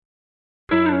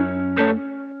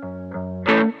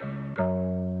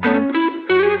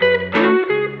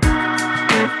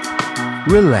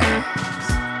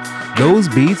relax. Those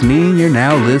beats mean you're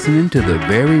now listening to the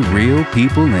very real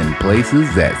people and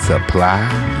places that supply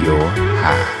your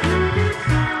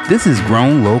high. This is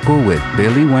Grown Local with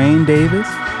Billy Wayne Davis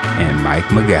and Mike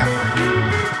McGowan.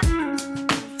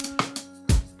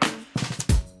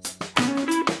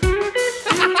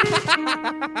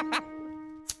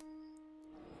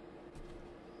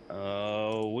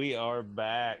 We are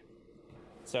back.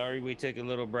 Sorry we took a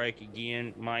little break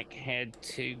again. Mike had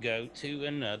to go to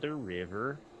another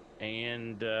river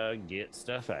and get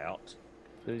stuff out.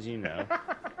 Because, you know,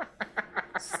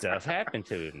 stuff happened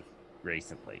to him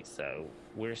recently. So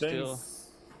we're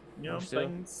things.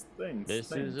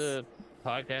 This is a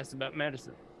podcast about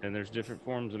medicine. And there's different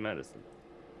forms of medicine.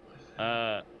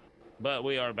 But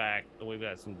we are back. We've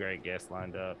got some great guests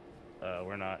lined up.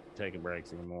 We're not taking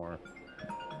breaks anymore.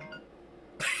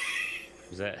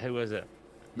 Who was it?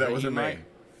 That wasn't me.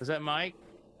 Was that Mike?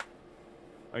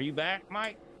 Are you back,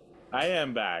 Mike? I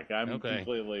am back. I'm okay.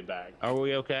 Completely back. Are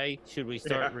we okay? Should we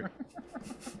start? Yeah.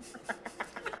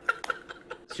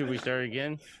 Should we start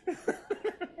again?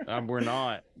 We're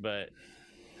not, but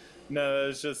no,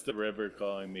 it's just the river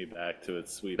calling me back to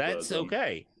its sweet. That's bosom.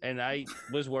 Okay. And I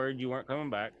was worried you weren't coming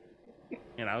back,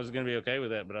 and I was gonna be okay with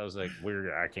that, but I was like,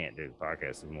 I can't do the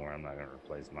podcast anymore. I'm not gonna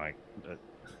replace Mike. But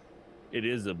it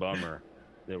is a bummer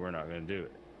that we're not going to do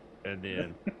it. And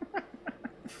then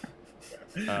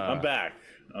I'm back.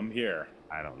 I'm here.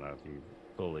 I don't know if you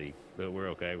fully, but we're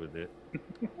okay with it.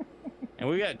 And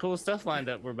we got cool stuff lined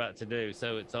up we're about to do.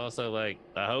 So it's also like,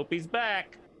 I hope he's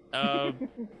back.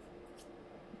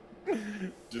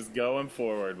 Just going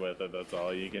forward with it. That's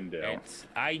all you can do.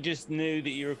 I just knew that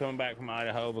you were coming back from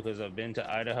Idaho because I've been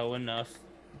to Idaho enough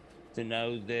to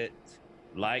know that,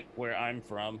 like where I'm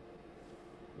from,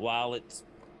 while it's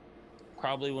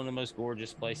probably one of the most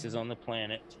gorgeous places on the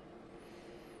planet,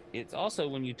 it's also,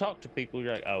 when you talk to people,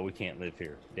 you're like, oh, we can't live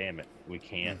here. Damn it, we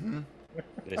can't. Mm-hmm.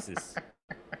 It's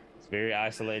very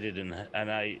isolated, and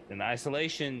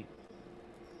isolation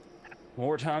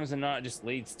more times than not just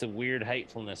leads to weird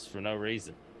hatefulness for no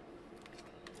reason.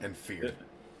 And fear.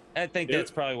 I think that's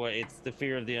probably what it's the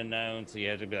fear of the unknown. So you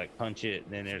have to be like, punch it,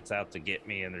 and then it's out to get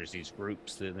me. And there's these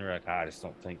groups that they're like, I just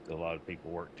don't think a lot of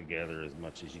people work together as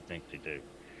much as you think they do.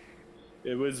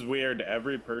 It was weird.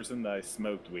 Every person that I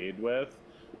smoked weed with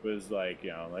was like,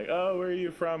 like, oh, where are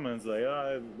you from? And it's like,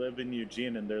 oh, I live in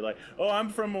Eugene. And they're like, oh, I'm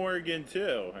from Oregon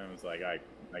too. And I was like, I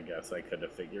guess I could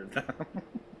have figured that out.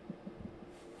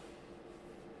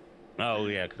 Oh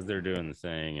yeah, because they're doing the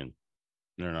thing and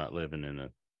they're not living in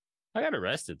I got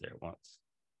arrested there once.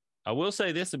 I will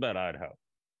say this about Idaho.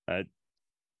 I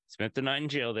spent the night in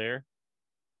jail there.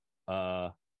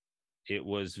 It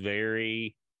was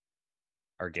very...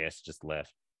 Our guest just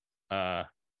left.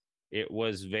 It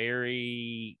was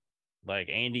very like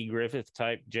Andy Griffith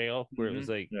type jail where it was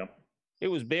like, It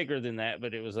was bigger than that,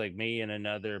 but it was like me and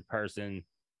another person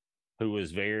who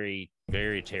was very,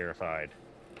 very terrified.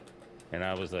 And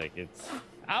I was like,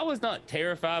 I was not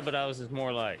terrified, but I was just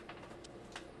more like,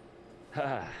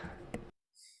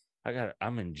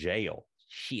 I'm in jail.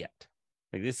 Shit.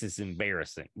 Like, this is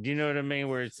embarrassing. Do you know what I mean?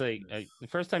 Where it's like the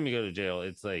first time you go to jail,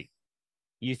 it's like,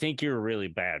 you think you're a really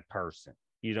bad person.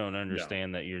 You don't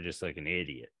understand that you're just like an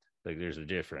idiot. Like, there's a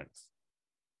difference.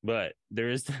 But there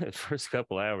is the first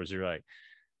couple hours, you're like,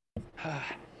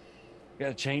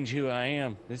 gotta change who I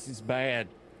am. This is bad.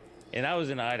 And I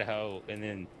was in Idaho, and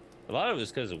then a lot of it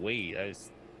was because of weed. I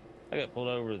got pulled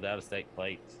over with out-of-state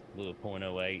plates, blew a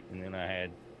 .08, and then I had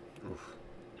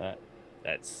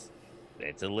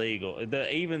it's illegal.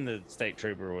 Even the state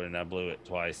trooper, when I blew it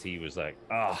twice, he was like,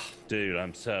 oh, dude,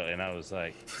 and I was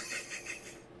like,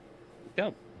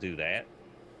 don't do that.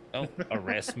 Don't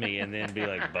arrest me and then be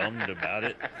like bummed about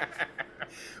it.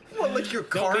 Well, like your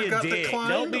car got declined?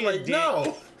 Don't be like,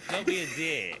 no. Don't be a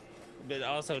dick. But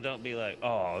also don't be like,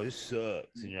 oh, this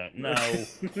sucks. And you're like, no.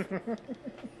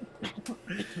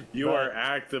 You are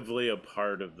actively a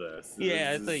part of this.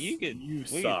 Yeah, it's like you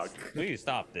suck. We can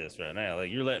stop this right now. Like,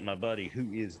 you're letting my buddy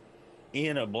who is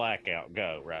in a blackout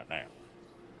go right now.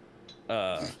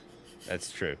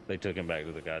 That's true. They took him back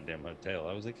to the goddamn hotel.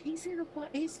 I was like, he's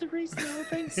the reason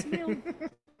everything's sealed.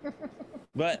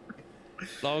 But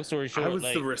long story short, I was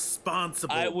the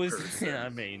responsible person. I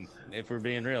mean, if we're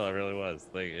being real, I really was.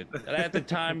 Like, at the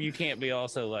time, you can't be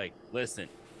also like, listen,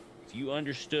 if you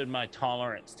understood my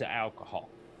tolerance to alcohol,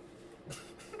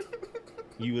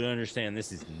 you would understand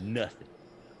this is nothing.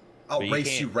 I'll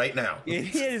race you right now.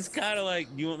 It is kind of like,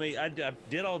 you want me? I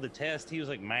did all the tests. He was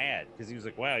like mad because he was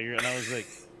like, wow, and I was like,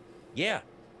 yeah,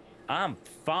 I'm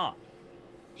fine.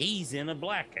 He's in a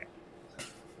blackout.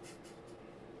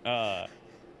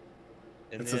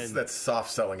 And that's soft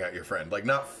selling out your friend. Like,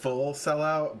 not full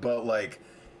sellout, but like,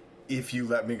 if you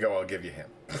let me go, I'll give you him.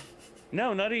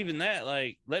 No, not even that.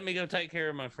 Like, let me go take care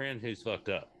of my friend who's fucked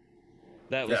up.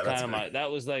 That was kind of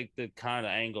that was like the kind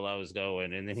of angle I was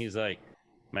going. And then he's like,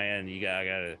 man, I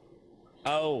gotta,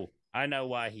 oh, I know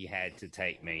why he had to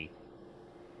take me.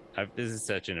 This is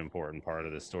such an important part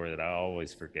of the story that I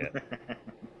always forget.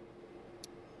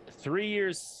 2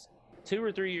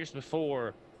 or 3 years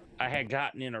before, I had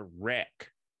gotten in a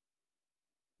wreck.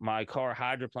 My car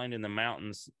hydroplaned in the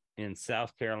mountains in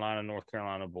South Carolina, North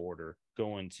Carolina border,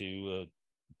 going to a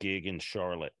gig in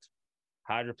Charlotte.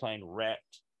 Hydroplane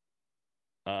wrecked.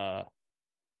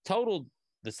 Totaled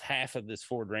this half of this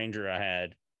Ford Ranger I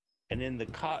had, and then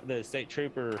the state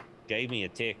trooper gave me a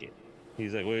ticket.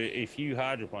 He's like, well, if you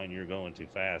hydroplane, you're going too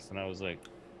fast. And I was like,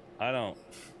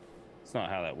 it's not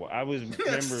how that works.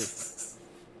 Remember,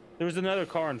 there was another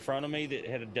car in front of me that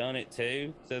had done it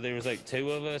too. So there was like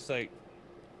 2 of us, like,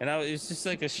 and it's just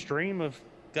like a stream of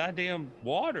goddamn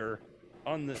water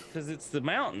because it's the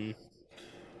mountain.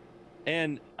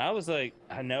 And I was like,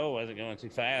 I know I wasn't going too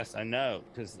fast. I know,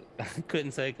 because I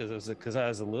couldn't say because I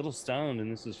was a little stoned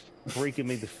and this was freaking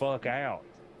me the fuck out.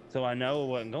 So I know I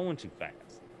wasn't going too fast.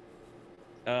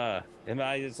 And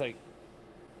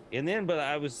but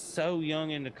I was so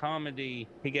young into comedy.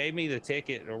 He gave me the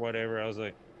ticket or whatever. I was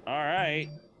like, all right,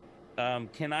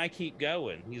 can I keep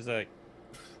going? He's like,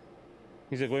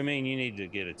 what do you mean you need to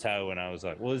get a tow? And I was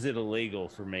like, well, is it illegal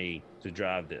for me to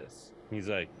drive this? He's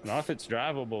like, not if it's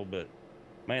drivable, but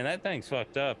man, that thing's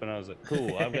fucked up. And I was like,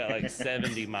 cool, I've got like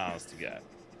 70 miles to go.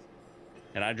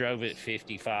 And I drove it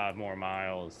 55 more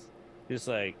miles. Just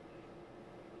like,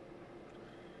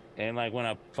 and like when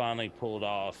I finally pulled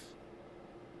off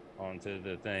onto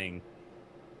the thing,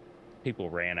 people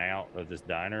ran out of this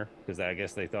diner because I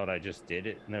guess they thought I just did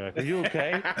it. And they're like, are you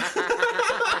okay?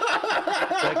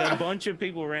 Like a bunch of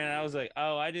people ran out. I was like,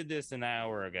 oh, I did this an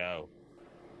hour ago.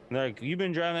 And they're like, you've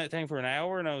been driving that thing for an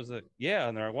hour? And I was like, yeah.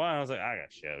 And they're like, why? And I was like, I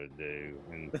got show to do.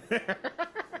 And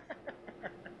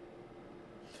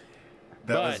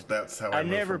that's how I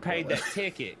never paid that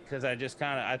ticket because I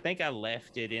think I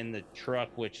left it in the truck,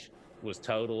 which was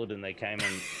totaled, and they came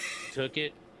and took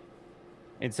it.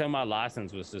 And so my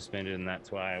license was suspended, and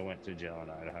that's why I went to jail in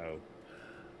Idaho.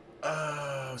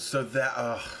 Oh, so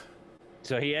that.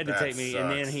 So he had to take me, sucks.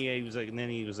 and then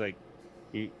he was like,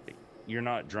 you're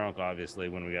not drunk, obviously,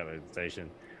 when we got to the station.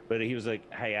 But he was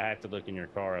like, hey, I have to look in your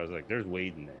car. I was like, there's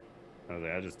weed in there. I was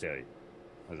like, I'll just tell you.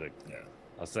 I was like, yeah.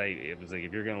 I'll say, it was like,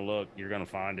 if you're going to look, you're going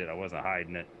to find it. I wasn't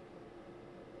hiding it.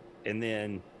 And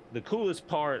then the coolest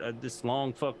part of this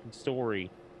long fucking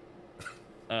story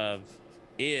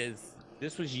is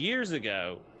this was years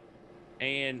ago.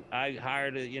 And I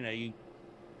hired you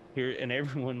hear, and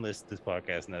everyone listening to this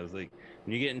podcast knows, like,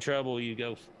 when you get in trouble, you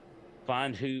go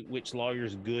find which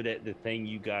lawyer's good at the thing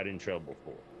you got in trouble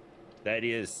for. That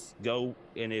is, go,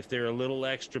 and if they're a little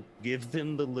extra, give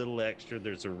them the little extra.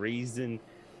 There's a reason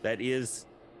that is.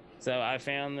 So I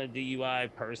found the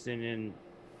DUI person in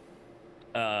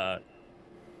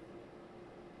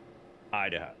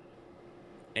Idaho,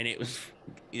 and it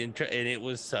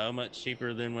was so much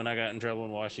cheaper than when I got in trouble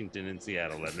in Washington and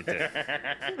Seattle. Let me tell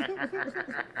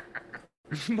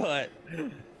you. But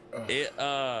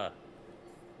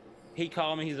he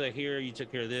called me. He's like, here, you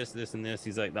took care of this, this, and this.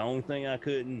 He's like, the only thing I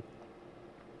couldn't.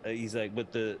 He's like,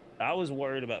 I was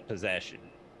worried about possession,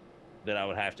 that I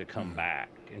would have to come back.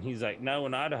 And he's like, no,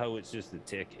 in Idaho, it's just a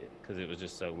ticket because it was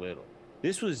just so little.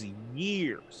 This was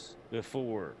years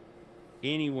before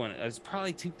anyone. It was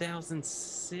probably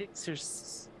 2006 or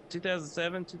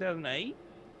 2007, 2008.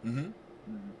 Mm-hmm.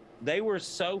 They were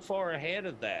so far ahead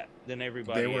of that than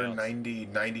everybody else. They were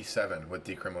 97 with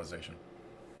decriminalization.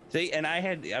 See, and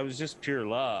I was just pure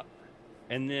luck.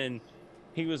 And then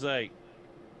he was like,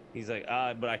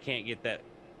 but I can't get that.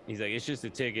 He's like, it's just a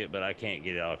ticket, but I can't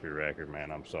get it off your record,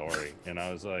 man. I'm sorry. And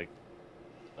I was like,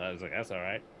 that's all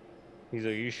right. He's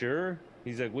like, you sure?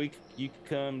 He's like, you could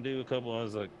come do a couple. I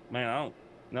was like, man,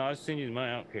 I'll send you the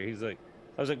money. I don't care. I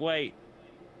was like, wait,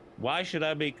 why should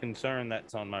I be concerned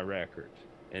that's on my record?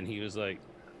 And he was like,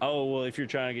 oh, well, if you're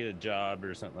trying to get a job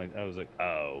or something like that. I was like,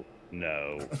 oh,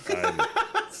 no.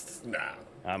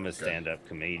 I'm a stand-up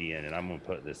comedian, and I'm going to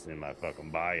put this in my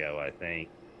fucking bio, I think.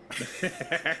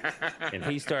 And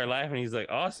he started laughing. He's like,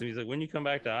 awesome. He's like, when you come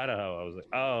back to Idaho? I was like,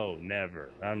 oh, never.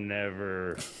 I'm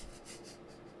never.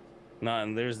 Not.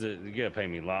 And you gotta pay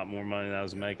me a lot more money than I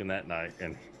was making that night.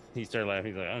 And he started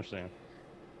laughing. He's like, I understand.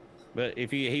 But if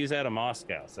he was out of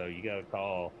Moscow, so you got to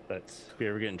call. If you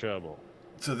ever get in trouble.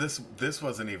 So this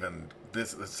wasn't even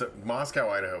this. So Moscow,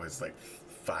 Idaho is like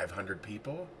 500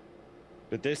 people.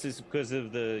 But this is because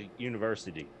of the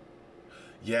university.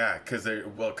 Yeah, because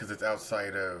it's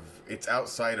outside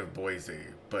of Boise,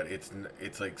 but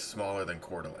it's like smaller than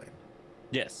Coeur d'Alene.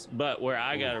 Yes, but where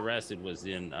I got arrested was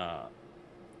in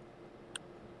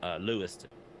Lewiston.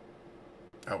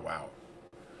 Oh wow!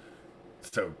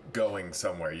 So going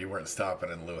somewhere, you weren't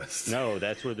stopping in Lewiston. No,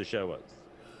 that's where the show was.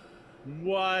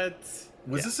 What?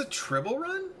 Was this a Tribble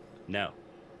run? No.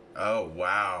 Oh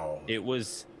wow! It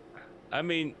was. I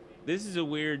mean, this is a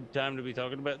weird time to be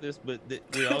talking about this, but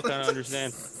we all kind of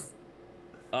understand.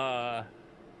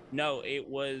 No, it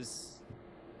was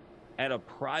at a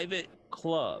private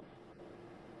club.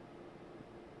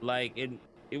 Like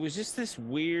it was just this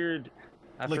weird.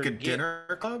 I like forget, a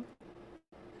dinner club.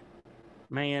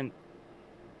 Man,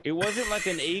 it wasn't like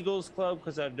an Eagles club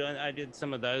because I did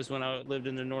some of those when I lived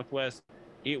in the Northwest.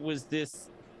 It was this.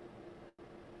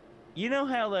 You know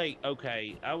how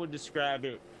okay, I would describe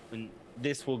it, and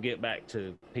this will get back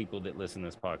to people that listen to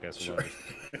this podcast. Sure.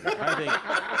 I think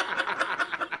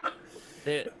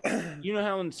that you know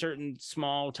how in certain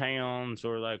small towns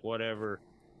or like whatever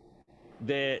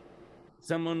that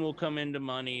someone will come into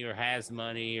money or has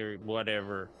money or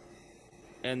whatever,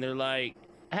 and they're like,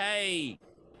 "Hey,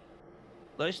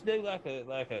 let's do like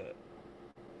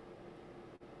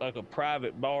a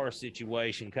private bar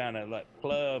situation, kind of like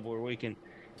club where we can."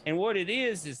 And what it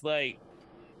is like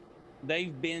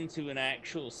they've been to an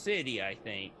actual city, I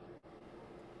think,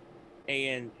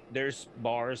 and there's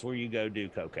bars where you go do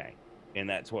cocaine, and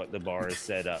that's what the bar is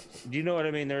set up. Do you know what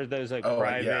I mean? There's those like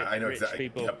private I know rich exactly.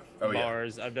 people Yep. Oh,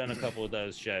 bars. Yeah. I've done a couple of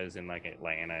those shows in like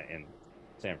Atlanta and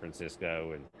San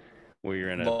Francisco, and where you're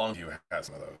in a Longview has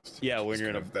some of those. Yeah, when you're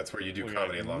in a that's where you do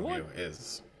comedy in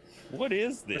Longview. What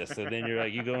is this? And then you're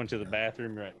like, you go into the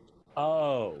bathroom, you're like,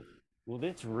 oh, well,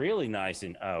 it's really nice,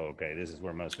 and okay, this is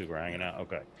where most people are hanging out.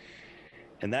 Okay.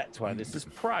 And that's why this is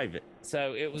private.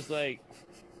 So it was like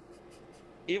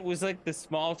the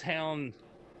small town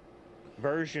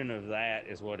version of that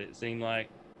is what it seemed like,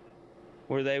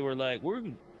 where they were like,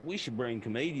 we should bring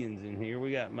comedians in here.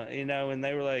 We got and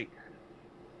they were like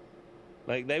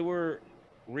they were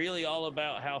really all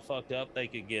about how fucked up they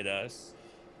could get us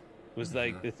was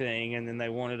like the thing. And then they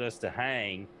wanted us to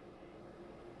hang.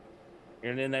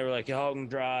 And then they were like, y'all can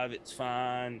drive, it's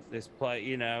fine. This place,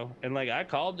 And like I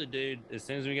called the dude as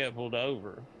soon as we got pulled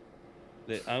over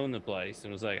that owned the place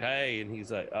and was like, hey, and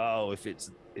he's like, oh, if it's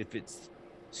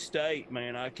state,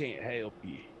 man, I can't help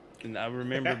you. And I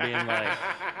remember being like,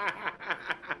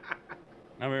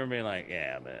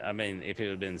 yeah, but I mean, if it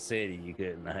would have been city, you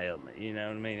couldn't help me. You know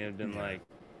what I mean? It would have been like.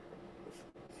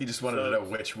 He just wanted to know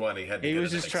which one he had to He get was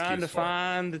just trying to for.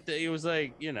 find that he was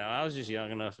like, I was just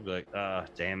young enough to be like,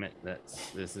 damn it,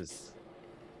 this is.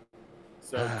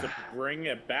 So to bring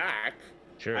it back,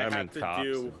 sure, I had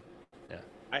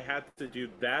to do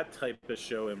that type of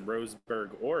show in Roseburg,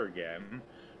 Oregon,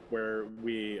 where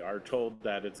we are told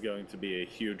that it's going to be a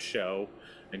huge show,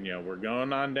 and we're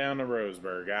going on down to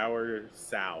Roseburg, hour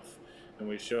south, and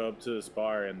we show up to this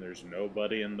bar, and there's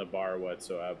nobody in the bar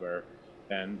whatsoever.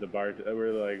 And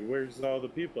we're like, where's all the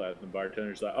people at? And the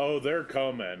bartender's like, oh, they're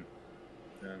coming.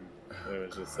 And it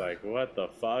was just like, what the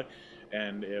fuck?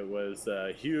 And it was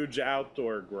a huge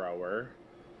outdoor grower.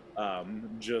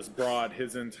 Just brought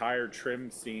his entire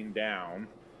trim scene down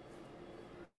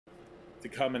to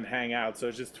come and hang out. So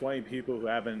it's just 20 people who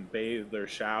haven't bathed or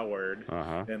showered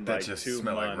in that like just 2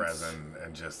 smell months. like resin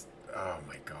and just, oh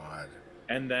my God.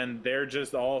 And then they're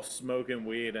just all smoking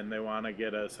weed and they want to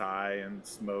get us high and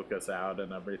smoke us out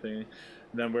and everything. And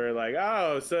then we're like,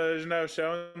 oh, so there's no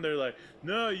show? And they're like,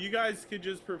 no, you guys could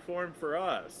just perform for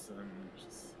us. And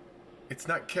it's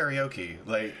not karaoke.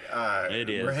 Like, it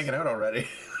is. We're hanging out already.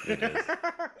 It is.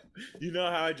 You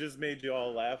know how I just made you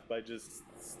all laugh by just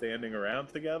standing around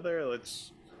together?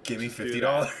 Let's give me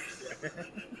 $50.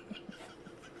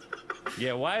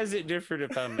 Yeah, why is it different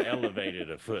if I'm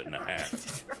elevated a foot and a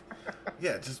half?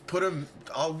 Yeah, just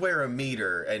I'll wear a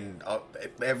meter, and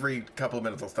every couple of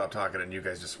minutes I'll stop talking, and you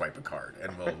guys just swipe a card,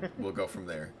 and we'll go from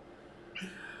there.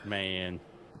 Man.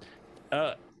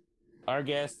 Our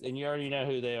guests, and you already know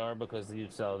who they are because you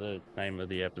saw the name of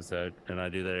the episode, and I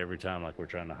do that every time, like we're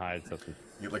trying to hide something.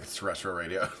 Like it's terrestrial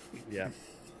radio. Yeah.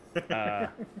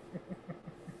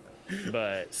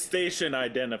 But station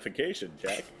identification,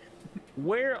 Jack.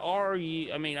 Where are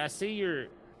you? I mean, I see your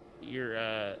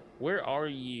where are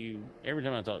you? Every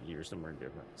time I talk to you, you're somewhere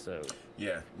different. So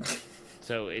yeah.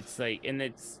 So it's like, and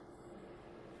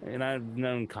I've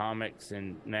known comics,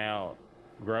 and now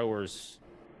growers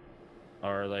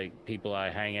are like people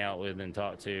I hang out with and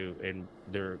talk to, and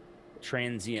they're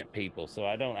transient people. So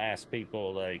I don't ask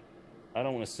people like, I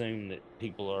don't assume that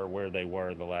people are where they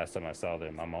were the last time I saw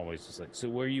them. I'm always just like, so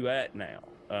where you at now?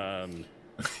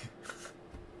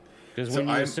 Because So when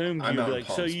you I'm- assume, I'm you'd out be in like,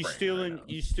 so Palm you Springs still right in now.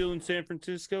 you still in San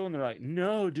Francisco? And they're like,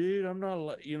 no, dude, I'm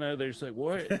not. They're just like,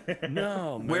 what?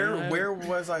 No, man. Where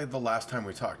was I the last time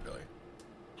we talked, Billy?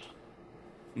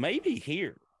 Maybe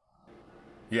here.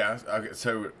 Yeah. Okay.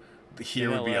 So here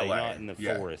In would be LA, LA. not in the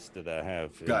Yeah. forest that I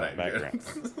have in Got my it.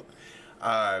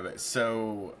 background.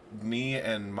 So me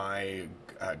and my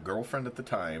girlfriend at the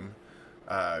time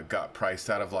got priced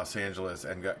out of Los Angeles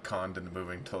and got conned into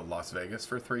moving to Las Vegas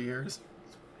for 3 years.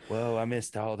 Well, I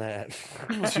missed all that.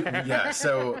 Yeah.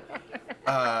 So See,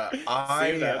 that's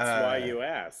why you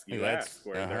ask. You That's- ask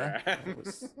where they're at.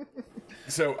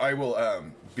 So I will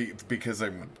because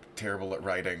I'm terrible at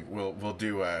writing. We'll do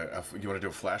you want to do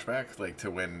a flashback like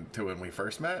to when we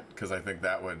first met, because I think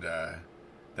that would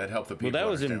that help the people. Well, that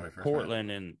was understand in when we first met.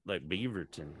 Portland and like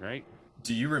Beaverton, right?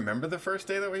 Do you remember the first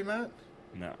day that we met?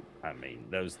 No, I mean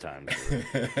those times.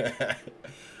 Were,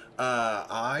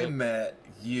 I met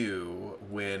you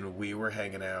when we were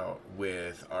hanging out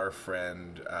with our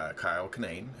friend Kyle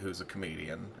Kinane, who's a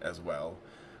comedian as well,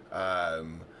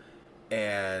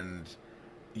 and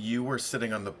you were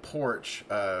sitting on the porch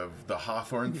of the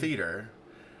Hawthorne Theater,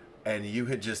 and you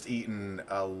had just eaten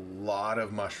a lot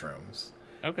of mushrooms.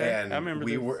 okay, And I remember.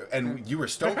 you were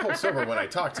stone cold sober when I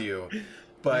talked to you,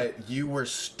 but you were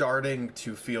starting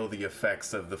to feel the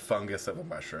effects of the fungus of a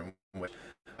mushroom, which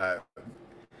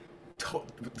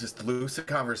just lucid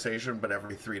conversation, but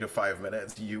every 3 to 5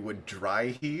 minutes you would dry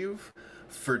heave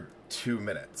for 2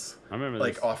 minutes, I remember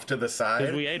like this. off to the side.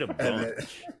 Because we ate a and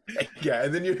bunch. then, yeah,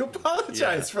 and then you'd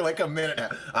apologize for like a minute.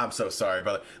 I'm so sorry,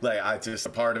 brother. Like I just a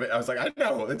part of it. I was like, I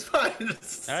know it's fine.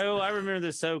 Oh, I remember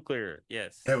this so clear.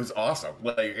 Yes. It was awesome.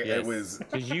 Like it Yes. was.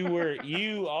 Because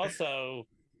you also,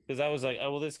 because I was like,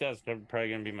 oh, well, this guy's probably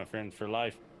going to be my friend for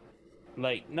life.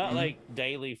 Like, not like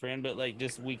daily friend, but like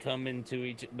just we come into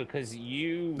each, because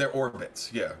They're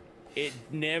orbits, yeah. it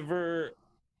never,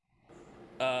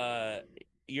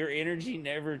 your energy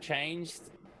never changed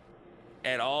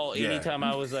at all. Yeah. Anytime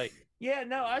I was like, yeah,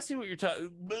 no, I see what you're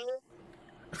talking.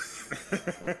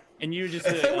 And you would just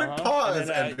be like, I would pause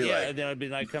and be like- and then I'd be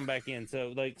like, come back in.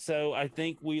 So I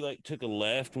think we like took a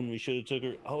left when we should have took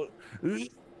her. Oh,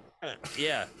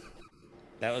 yeah,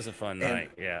 that was a fun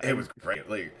night. Yeah, It was great.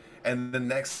 Like, and the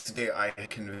next day I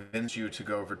convinced you to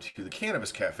go over to the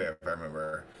Cannabis Cafe, if I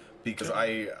remember, because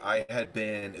I had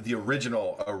been the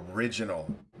original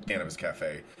Cannabis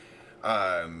Cafe,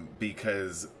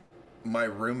 because my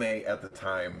roommate at the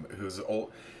time, who's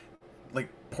old, like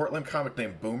Portland comic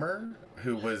named Boomer,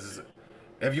 who was,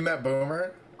 have you met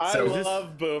Boomer? I So-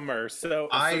 love Boomer, so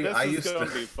I this used is going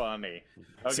to- to be funny.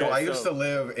 So I used to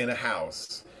live in a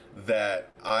house that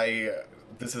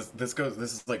this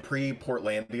is like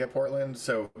pre-Portlandia Portland.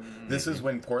 So this is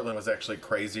when Portland was actually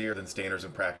crazier than standards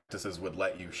and practices would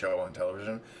let you show on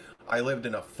television. I lived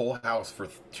in a full house for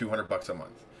 $200 a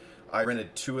month. I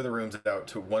rented 2 of the rooms out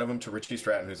to one of them to Richie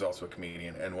Stratton, who's also a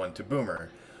comedian, and one to Boomer.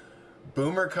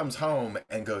 Boomer comes home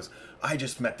and goes, I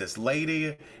just met this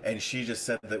lady and she just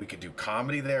said that we could do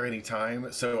comedy there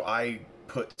anytime. So I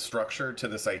put structure to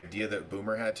this idea that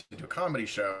Boomer had to do a comedy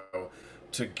show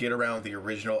to get around the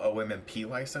original OMMP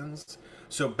license.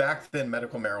 So back then,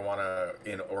 medical marijuana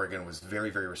in Oregon was very,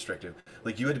 very restrictive.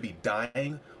 Like you had to be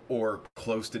dying or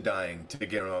close to dying to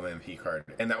get an OMMP card.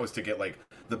 And that was to get like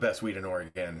the best weed in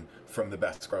Oregon from the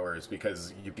best growers,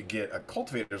 because you could get a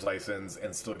cultivator's license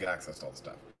and still get access to all the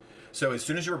stuff. So as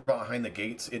soon as you were behind the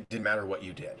gates, it didn't matter what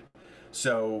you did.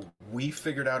 So we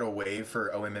figured out a way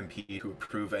for OMMP to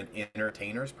approve an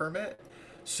entertainer's permit.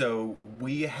 So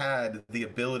we had the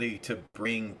ability to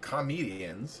bring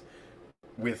comedians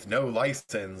with no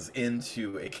license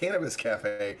into a cannabis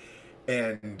cafe,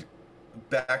 and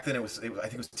back then I think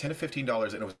it was $10 to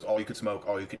 $15, and it was all you could smoke,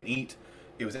 all you could eat.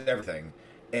 It was everything.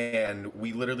 And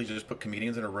we literally just put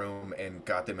comedians in a room and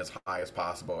got them as high as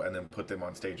possible, and then put them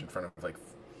on stage in front of like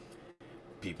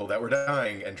people that were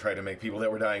dying and try to make people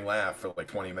that were dying laugh for like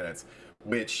 20 minutes,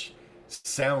 which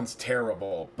sounds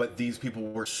terrible, but these people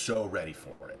were so ready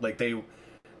for it. Like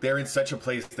they're in such a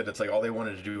place that it's like all they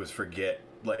wanted to do was forget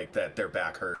like that their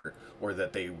back hurt, or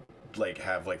that they like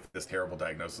have like this terrible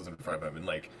diagnosis in front of them, and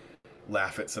like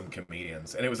laugh at some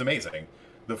comedians. And it was amazing.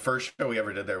 The first show we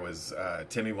ever did there was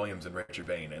Timmy Williams and Richard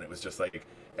Bain, and it was just like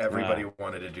everybody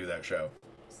wanted to do that show.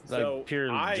 It's like So pure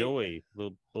I- joy,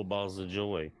 little balls of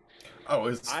joy. Oh,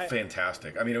 it was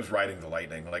fantastic. I mean, it was riding the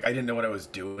lightning. Like, I didn't know what I was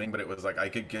doing, but it was like I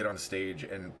could get on stage,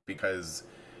 and because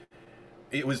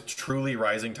it was truly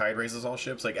rising tide raises all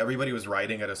ships. Like, everybody was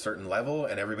riding at a certain level,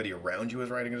 and everybody around you was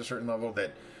riding at a certain level,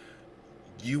 that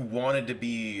you wanted to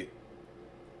be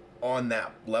on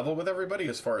that level with everybody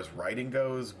as far as writing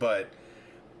goes, but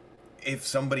if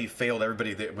somebody failed,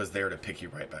 everybody that was there to pick you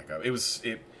right back up.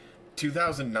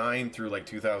 2009 through like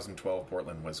 2012,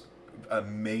 Portland was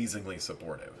amazingly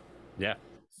supportive. Yeah.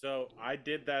 So I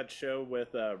did that show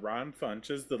with Ron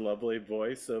Funches, the lovely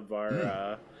voice of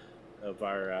our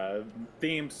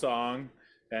theme song,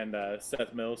 and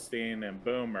Seth Milstein and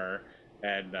Boomer.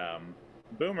 And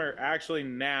Boomer actually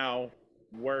now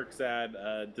works at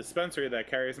a dispensary that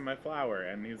carries my flower,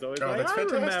 and he's always like, that's I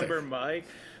fantastic. remember Mike.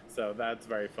 So that's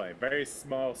very funny. Very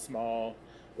small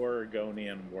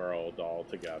Oregonian world all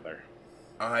together.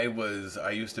 I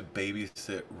used to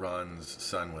babysit Ron's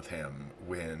son with him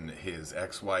when his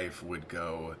ex-wife would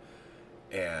go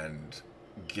and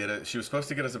she was supposed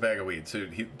to get us a bag of weed. So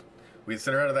we'd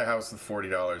sent her out of the house with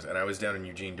 $40, and I was down in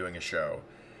Eugene doing a show.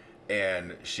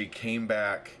 And she came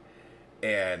back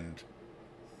and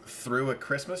threw a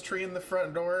Christmas tree in the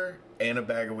front door and a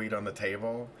bag of weed on the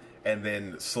table, and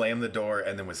then slammed the door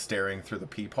and then was staring through the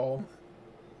peephole.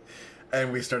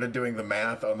 And we started doing the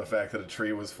math on the fact that a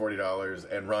tree was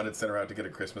 $40, and Ron had sent her out to get a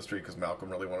Christmas tree because Malcolm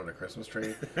really wanted a Christmas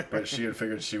tree, but she had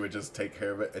figured she would just take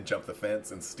care of it and jump the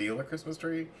fence and steal a Christmas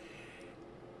tree.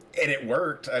 And it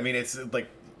worked. I mean, it's like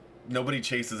nobody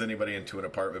chases anybody into an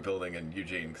apartment building in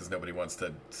Eugene because nobody wants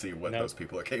to see what those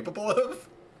people are capable of.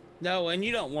 No, and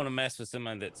you don't want to mess with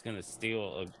someone that's going to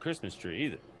steal a Christmas tree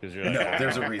either, because you're like, No,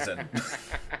 there's a reason.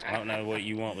 I don't know what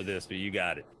you want with this, but you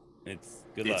got it. It's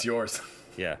good luck. It's yours.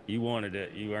 Yeah, you wanted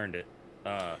it. You earned it.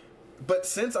 But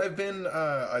since I've been,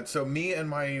 so me and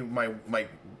my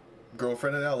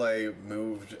girlfriend in LA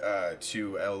moved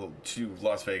to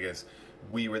Las Vegas.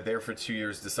 We were there for 2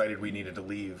 years, decided we needed to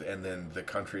leave, and then the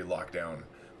country locked down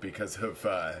because of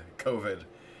COVID.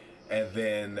 And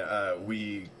then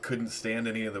we couldn't stand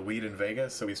any of the weed in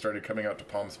Vegas, so we started coming out to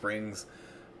Palm Springs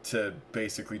to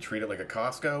basically treat it like a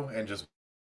Costco and just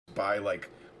buy like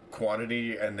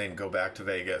quantity and then go back to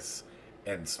Vegas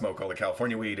and smoke all the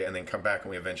California weed and then come back, and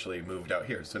we eventually moved out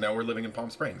here. So now we're living in Palm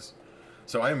Springs.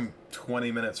 So I'm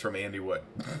 20 minutes from Andy Wood.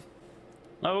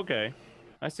 Oh, okay.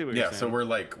 I see what you're saying. Yeah, so we're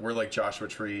like Joshua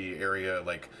Tree area,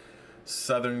 like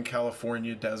Southern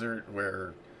California desert,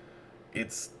 where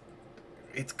it's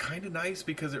kind of nice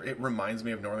because it reminds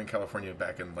me of Northern California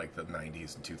back in like the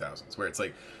 90s and 2000s, where it's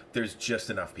like there's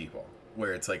just enough people,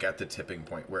 where it's like at the tipping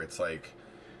point where it's like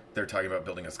they're talking about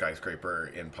building a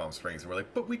skyscraper in Palm Springs, and we're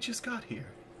like, but we just got here.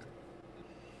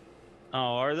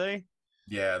 Oh, are they?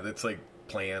 Yeah, that's like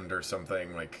planned or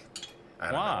something. Like,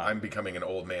 I don't know. I'm becoming an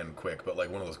old man quick, but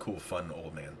like one of those cool, fun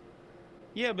old man.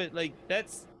 Yeah, but like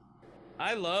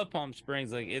I love Palm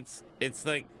Springs. Like it's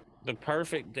like the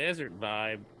perfect desert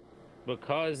vibe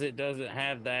because it doesn't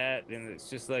have that, and it's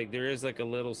just like there is like a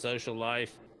little social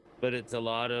life, but it's a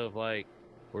lot of like,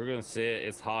 we're gonna sit.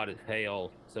 It's hot as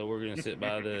hell, so we're gonna sit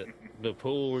by the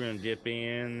pool. We're gonna dip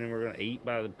in, and we're gonna eat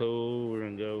by the pool. We're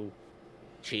gonna go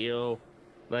chill.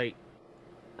 Like,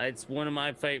 it's one of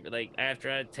my favorite. Like, after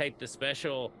I tape the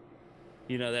special,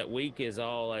 that week is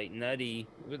all like nutty.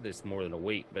 With this more than a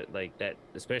week, but like that,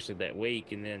 especially that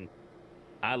week, and then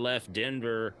I left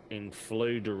Denver and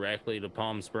flew directly to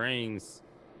Palm Springs,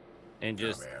 and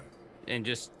just. Oh, man. And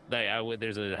just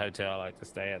there's a hotel I like to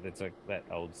stay at that's like that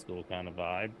old school kind of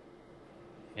vibe,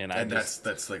 and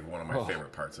that's like one of my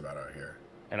favorite parts about out here.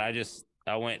 And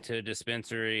I went to a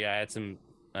dispensary. I had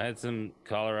some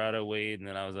Colorado weed, and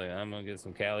then I was like, I'm gonna get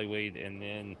some Cali weed, and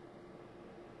then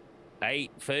I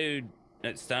ate food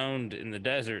at Stoned in the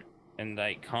desert and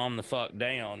like calm the fuck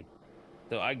down.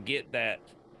 So I get that.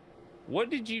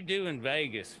 What did you do in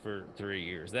Vegas for 3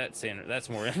 years? That's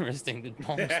more interesting than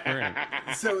Palm Springs.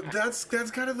 So that's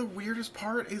kind of the weirdest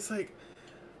part. Is like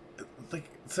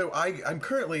so I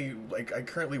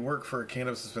currently work for a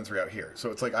cannabis dispensary out here. So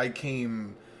it's like I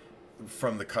came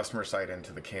from the customer side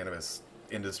into the cannabis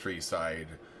industry side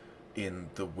in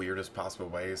the weirdest possible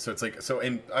ways. So it's like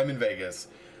I'm in Vegas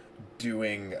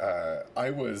doing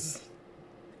I was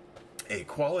a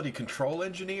quality control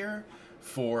engineer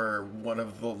for one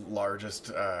of the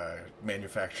largest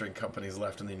manufacturing companies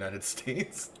left in the United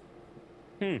States.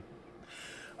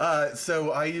 So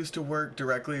I used to work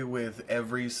directly with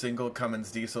every single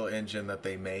Cummins diesel engine that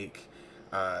they make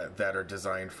that are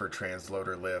designed for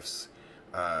transloader lifts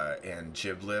and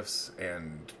jib lifts,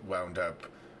 and wound up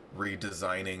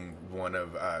redesigning one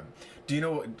of do you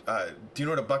know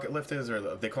what a bucket lift is,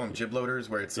 or they call them jib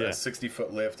loaders, where it's a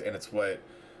 60-foot lift, and it's what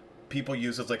people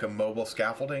use as like a mobile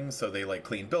scaffolding, so they like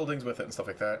clean buildings with it and stuff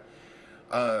like that.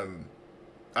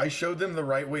 I showed them the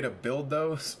right way to build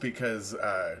those because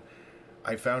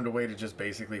I found a way to just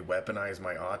basically weaponize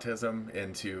my autism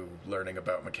into learning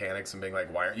about mechanics and being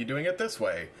like, why aren't you doing it this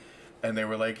way? And they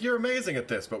were like, you're amazing at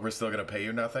this, but we're still going to pay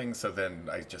you nothing. So then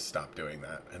I just stopped doing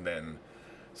that and then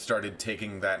started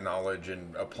taking that knowledge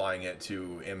and applying it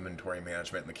to inventory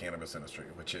management in the cannabis industry,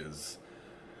 which is,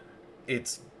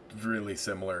 it's really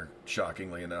similar,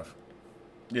 shockingly enough.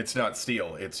 It's not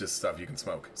steel, it's just stuff you can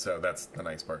smoke. So that's the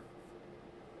nice part.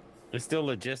 It's still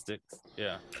logistics.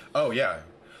 Yeah. Oh, yeah.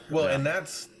 Well, Yeah. and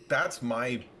that's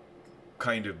my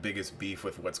kind of biggest beef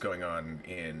with what's going on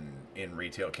in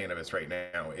retail cannabis right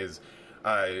now is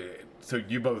so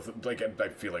you both, like, I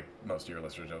feel like most of your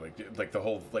listeners know, like the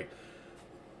whole, like,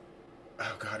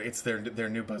 oh god, it's their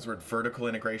new buzzword, vertical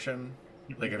integration.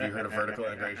 Like, have you heard of vertical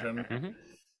integration?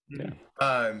 Mm-hmm.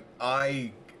 Yeah.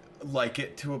 I like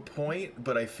it to a point,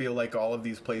 but I feel like all of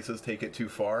these places take it too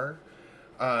far.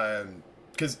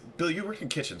 Because Bill, you work in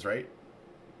kitchens, right?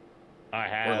 I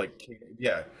have. Or like,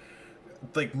 yeah,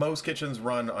 like most kitchens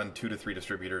run on 2 to 3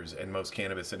 distributors, and most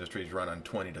cannabis industries run on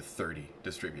 20 to 30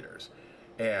 distributors,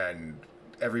 and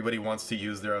everybody wants to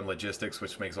use their own logistics,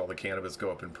 which makes all the cannabis go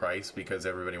up in price because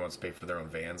everybody wants to pay for their own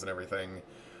vans and everything.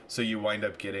 So you wind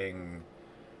up getting,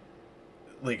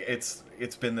 like, it's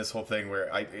been this whole thing where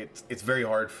it's very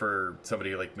hard for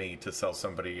somebody like me to sell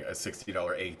somebody a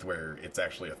 $60 eighth where it's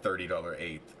actually a $30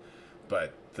 eighth,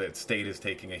 but the state is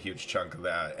taking a huge chunk of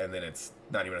that, and then it's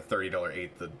not even a $30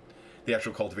 eighth. The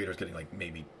actual cultivator is getting like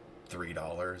maybe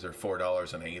 $3 or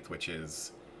 $4 an eighth, which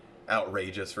is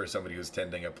outrageous for somebody who's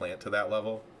tending a plant to that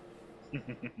level.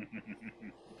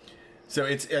 So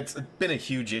it's been a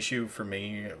huge issue for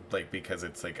me, like, because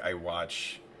it's like I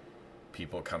watch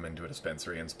people come into a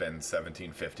dispensary and spend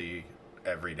 $17.50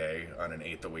 every day on an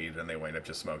eighth of weed, and they wind up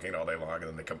just smoking it all day long, and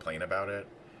then they complain about it.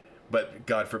 But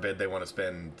God forbid they want to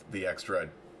spend the extra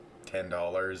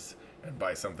 $10 and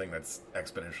buy something that's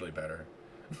exponentially better.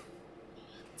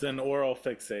 It's an oral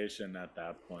fixation at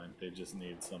that point. They just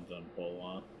need something to pull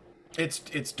on. It's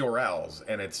Doral's,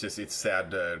 and it's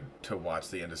sad to watch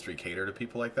the industry cater to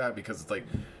people like that, because it's like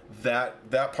that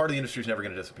part of the industry is never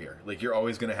going to disappear. Like, you're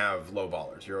always going to have low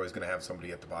ballers. You're always going to have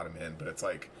somebody at the bottom end, but it's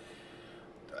like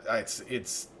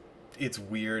it's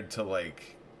weird to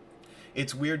like.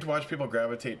 It's weird to watch people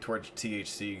gravitate towards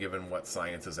THC given what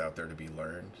science is out there to be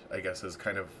learned, I guess, is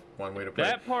kind of one way to put it.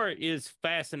 That part is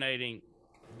fascinating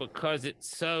because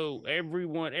it's so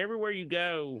everywhere you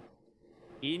go,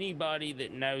 anybody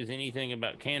that knows anything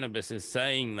about cannabis is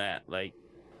saying that, like,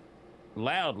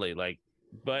 loudly, like,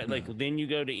 but like then you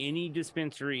go to any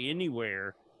dispensary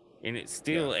anywhere and it's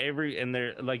still and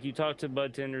they're like, you talk to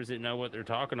bud tenders that know what they're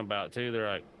talking about too. They're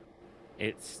like,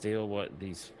 it's still what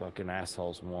these fucking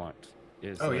assholes want.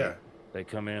 They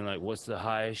come in like, what's the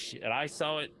highest and I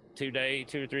saw it 2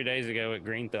 or 3 days ago at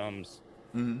Green Thumbs.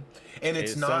 Mm-hmm. And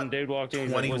it's not some dude walked in,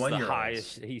 he's like, what's the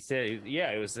highest? He said,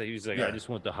 he was like, I just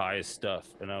want the highest stuff.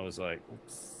 And I was like,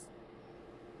 oops.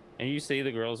 And you see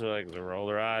the girls are like, they roll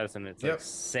their eyes, and it's like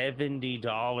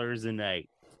 $70 an eighth.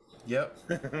 Yep.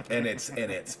 and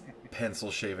it's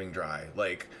pencil shaving dry.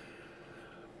 Like,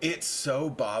 it's so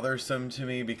bothersome to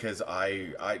me because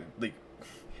I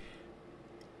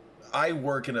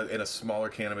work in a smaller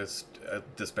cannabis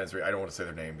dispensary. I don't want to say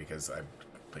their name because I'm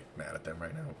like mad at them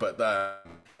right now. But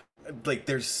like,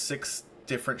 there's 6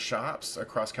 different shops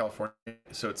across California,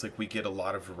 so it's like we get a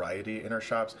lot of variety in our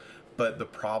shops. But the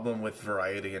problem with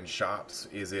variety in shops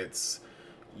is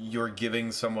you're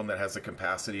giving someone that has a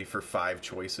capacity for 5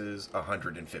 choices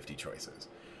 150 choices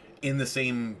in the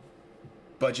same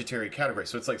budgetary category.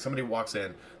 So it's like somebody walks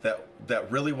in that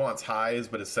really wants highs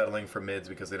but is settling for mids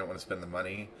because they don't want to spend the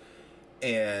money,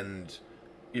 and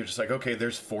you're just like, okay,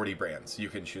 there's 40 brands you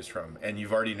can choose from, and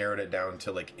you've already narrowed it down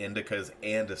to like indicas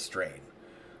and a strain.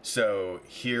 So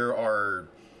here are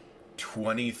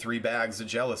 23 bags of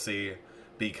jealousy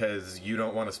because you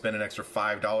don't want to spend an extra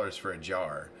 $5 for a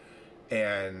jar.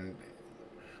 And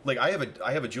like, I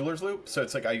have a jeweler's loop, so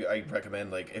it's like I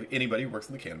recommend, like, if anybody who works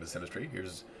in the cannabis industry,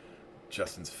 here's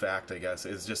Justin's fact, I guess,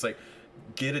 is just like,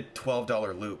 get a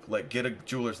 $12 loop, like get a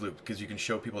jeweler's loop, because you can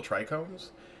show people trichomes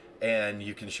and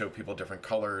you can show people different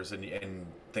colors and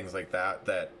things like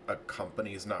that a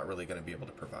company is not really going to be able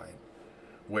to provide,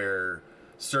 where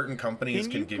certain companies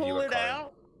can give you a card.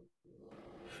 Out?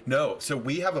 No, so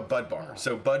we have a bud bar.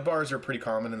 So bud bars are pretty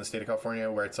common in the state of California,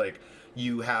 where it's like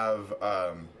you have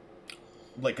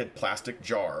like a plastic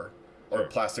jar or a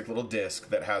plastic little disc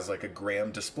that has like a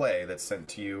gram display that's sent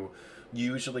to you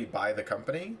usually by the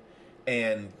company,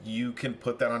 and you can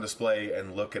put that on display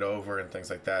and look it over and things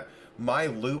like that. My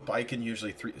loop, I can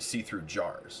usually see through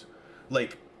jars.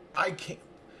 Like, I can't.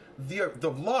 The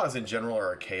laws in general are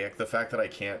archaic. The fact that I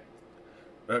can't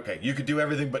okay, you could do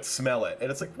everything but smell it,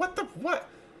 and it's like, what?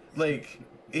 Like,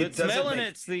 but smelling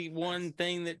it's the one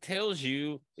thing that tells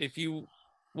you if you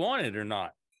want it or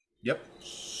not. Yep.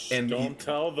 And don't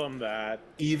tell them that.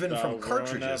 Even from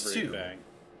cartridges too.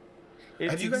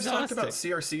 Have you guys talked about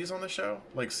CRCs on the show?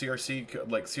 Like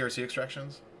CRC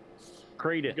extractions?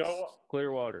 Credence.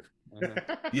 Clearwater.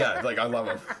 Yeah, like I love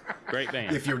them. Great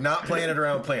band. If you're not playing it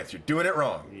around plants, you're doing it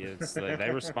wrong. Yeah, it's like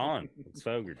they respond. It's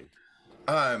Fogarty.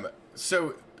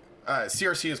 So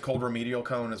CRC is cold remedial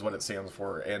cone is what it stands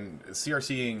for, and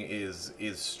CRCing is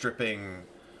stripping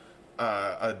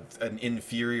an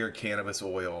inferior cannabis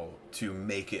oil to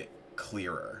make it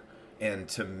clearer, and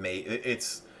to make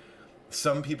it's.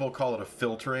 Some people call it a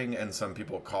filtering, and some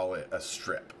people call it a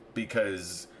strip,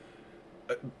 because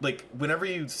like whenever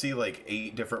you see like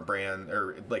 8 different brand,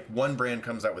 or like one brand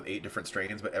comes out with 8 different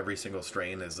strains, but every single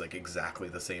strain is like exactly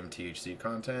the same THC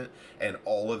content and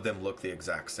all of them look the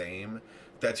exact same,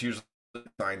 that's usually a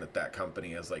sign that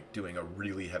company is like doing a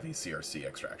really heavy CRC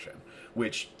extraction.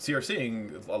 Which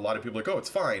CRCing, a lot of people are like, oh, it's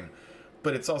fine,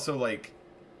 but it's also like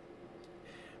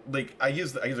I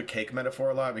use a cake metaphor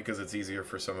a lot because it's easier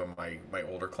for some of my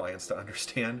older clients to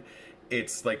understand.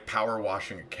 It's like power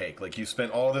washing a cake. Like you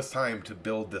spent all this time to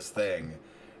build this thing,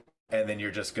 and then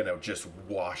you're just gonna just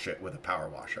wash it with a power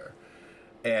washer.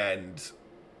 And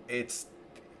it's,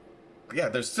 yeah,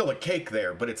 there's still a cake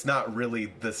there, but it's not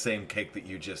really the same cake that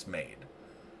you just made.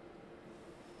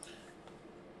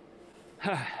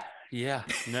 Yeah,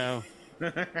 no.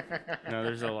 No,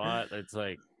 there's a lot. It's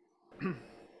like,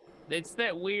 it's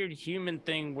that weird human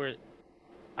thing where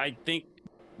I think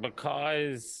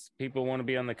because people want to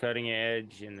be on the cutting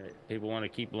edge and people want to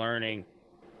keep learning,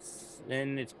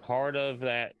 and it's part of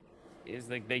that is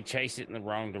like they chase it in the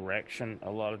wrong direction a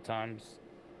lot of times.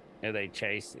 And they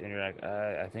chase and you're like,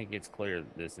 I think it's clear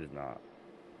that this is not.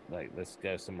 Like, let's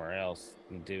go somewhere else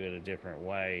and do it a different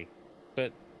way.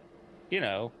 But, you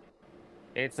know,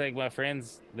 it's like my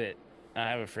friends that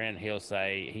I have a friend, he'll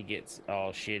say he gets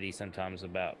all shitty sometimes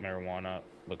about marijuana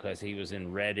because he was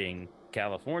in Redding,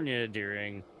 California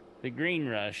during the Green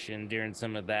Rush and during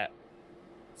some of that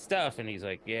stuff. And he's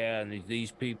like, yeah, and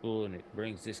these people, and it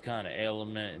brings this kind of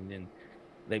element, and then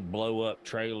they blow up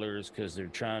trailers because they're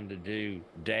trying to do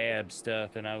dab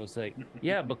stuff. And I was like,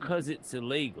 yeah, because it's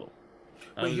illegal.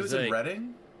 Wait, he was like, in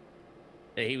Redding?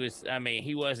 He was, I mean,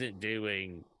 he wasn't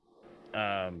doing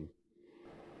pot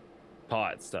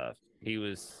stuff. He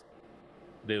was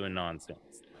doing nonsense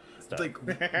stuff. Like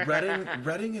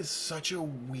Redding is such a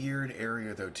weird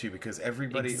area though too, because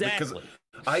everybody, because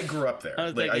I grew up there.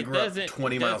 I grew up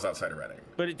 20 miles outside of Redding.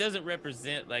 But it doesn't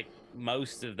represent like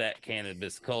most of that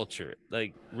cannabis culture.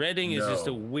 Like Redding is just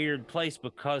a weird place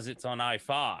because it's on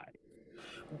I-5.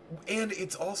 And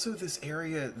it's also this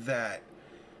area that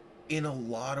in a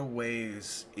lot of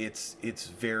ways it's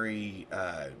very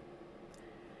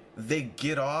they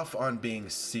get off on being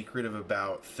secretive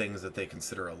about things that they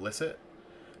consider illicit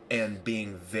and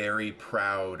being very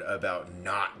proud about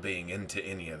not being into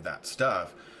any of that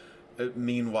stuff.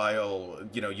 Meanwhile,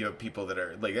 you know, you have people that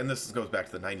are like, and this goes back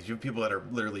to the 90s, you have people that are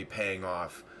literally paying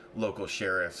off local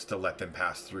sheriffs to let them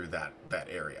pass through that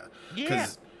area.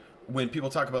 Because when people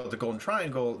talk about the Golden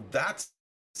Triangle, that's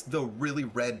the really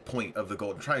red point of the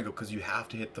Golden Triangle, because you have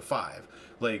to hit the 5.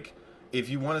 Like, if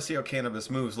you want to see how cannabis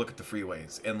moves, look at the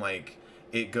freeways. And like,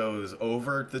 it goes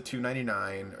over the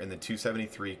 299 and the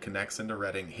 273, connects into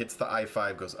Redding, hits the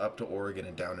I-5, goes up to Oregon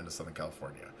and down into Southern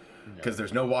California. Because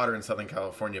there's no water in Southern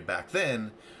California back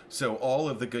then, so all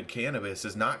of the good cannabis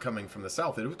is not coming from the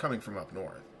south, it was coming from up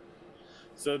north.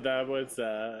 So that was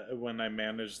when I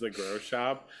managed the grow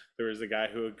shop, there was a guy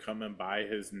who would come and buy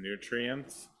his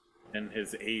nutrients and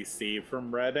his AC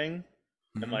from Redding.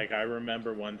 Mm-hmm. And like, I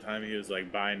remember one time he was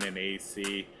like buying an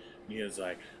AC, and he was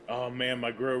like, oh man,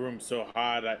 my grow room's so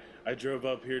hot, I drove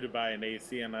up here to buy an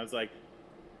AC. And I was like,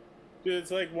 dude,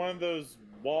 it's like one of those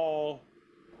wall,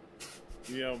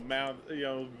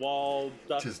 wall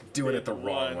duct just doing it the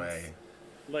wrong way.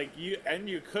 Like,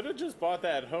 you could have just bought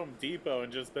that at Home Depot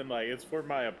and just been like, it's for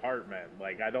my apartment.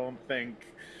 Like, I don't think,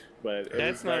 but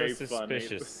that's not a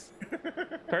suspicious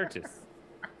purchase.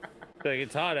 Like,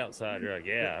 it's hot outside. You're like,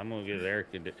 yeah, I'm gonna get an air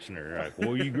conditioner. You're like,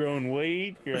 well, you growing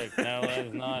weed? You're like, no,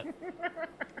 that's not.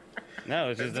 No,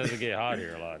 it just doesn't get hot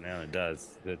here a lot now. It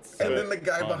does. And then the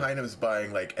guy behind him is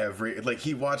buying like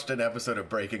he watched an episode of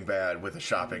Breaking Bad with a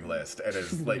shopping list, and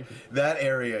is like, that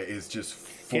area is just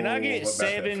full. Can I get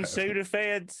 7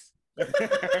 Sudafeds?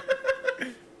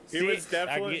 He was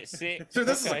definitely. I get 6. So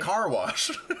this is a car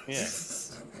wash. Yeah.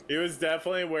 He was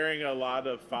definitely wearing a lot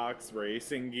of Fox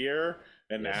racing gear,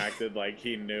 and acted like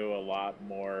he knew a lot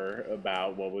more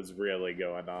about what was really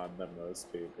going on than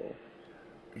most people.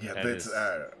 Yeah,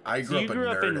 I grew up a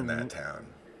nerd in that town.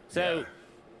 So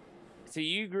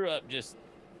you grew up just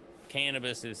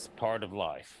cannabis is part of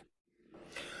life.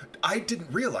 I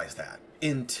didn't realize that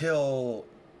until,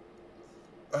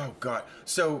 oh God.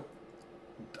 So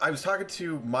I was talking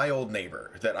to my old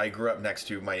neighbor that I grew up next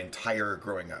to my entire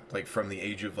growing up, like from the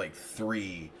age of like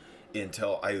 3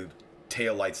 until I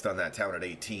tail lights on that town at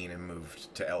 18 and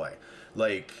moved to LA.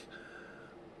 Like,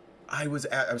 I was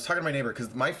talking to my neighbor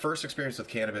because my first experience with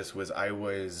cannabis was I'm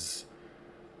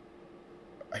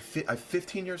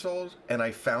 15 years old, and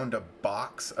I found a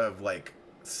box of like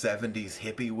 70s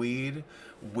hippie weed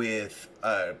with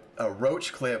a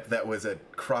roach clip that was a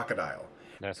crocodile.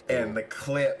 That's cool. And the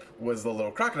clip was the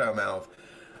little crocodile mouth.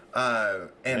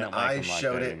 And I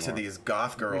showed it to these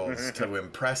goth girls to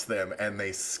impress them, and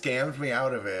they scammed me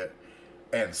out of it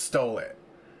and stole it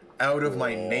out of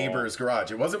my neighbor's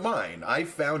garage. It wasn't mine. I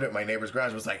found it in my neighbor's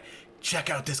garage. It was like, check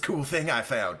out this cool thing I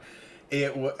found.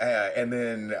 And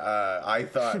then I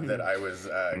thought that I was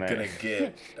gonna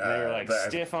get. They were like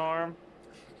stiff arm.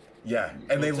 Yeah,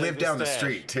 and they live down the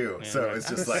street too, so it's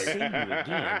just like,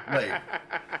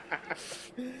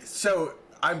 so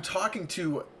I'm talking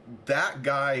to that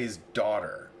guy's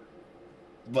daughter,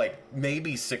 like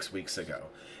maybe 6 weeks ago,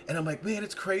 and I'm like, man,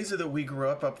 it's crazy that we grew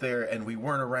up there and we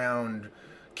weren't around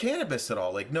cannabis at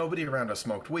all. Like, nobody around us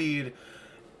smoked weed.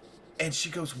 And she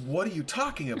goes, what are you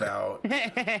talking about?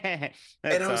 And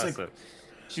I was like,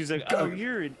 she's like, oh,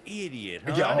 you're an idiot,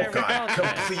 huh? Yeah, oh God,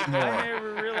 complete moron. I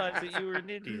never realized that you were an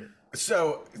idiot.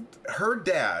 So her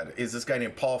dad is this guy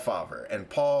named Paul Favre, and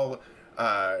Paul,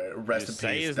 rest in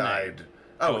peace, died. Name.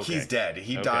 Oh, okay. He's dead.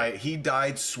 He died. He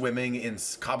died swimming in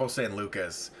Cabo San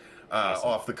Lucas,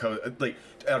 off the coast, like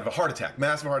out of a heart attack,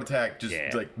 massive heart attack, just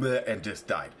like bleh, and just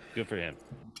died. Good for him.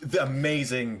 The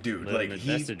amazing dude.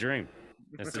 That's the dream.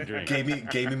 That's the dream.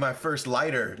 Gave me my first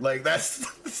lighter. Like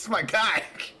that's my guy.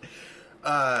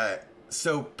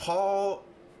 So Paul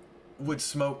would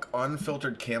smoke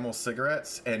unfiltered Camel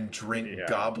cigarettes and drink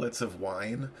goblets of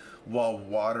wine while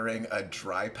watering a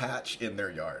dry patch in their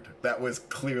yard that was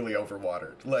clearly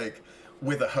overwatered, like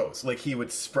with a hose. Like, he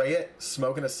would spray it,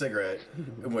 smoking a cigarette,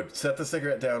 and would set the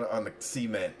cigarette down on the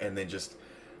cement and then just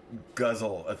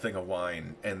guzzle a thing of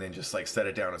wine and then just like set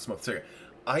it down and smoke the cigarette.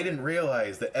 I didn't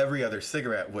realize that every other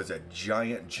cigarette was a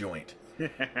giant joint.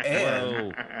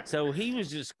 And so he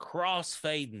was just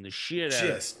cross-fading the shit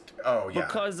out.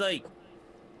 Because like,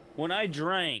 when I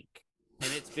drank,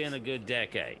 and it's been a good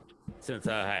decade since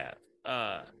I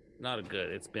have,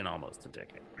 it's been almost a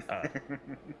decade.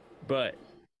 But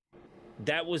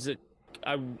that was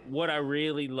what I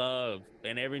really love,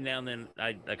 and every now and then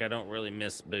I don't really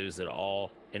miss booze at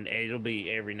all, and it'll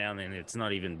be every now and then, it's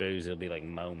not even booze, it'll be like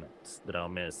moments that I'll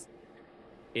miss,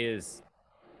 is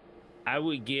I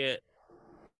would get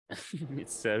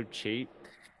it's so cheap,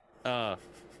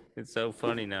 it's so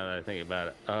funny now that I think about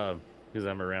it, because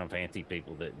I'm around fancy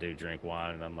people that do drink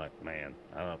wine, and I'm like, man,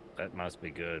 that must be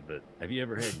good. But have you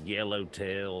ever had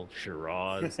Yellowtail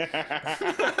Shiraz?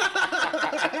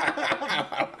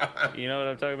 You know what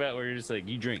I'm talking about? Where you're just like,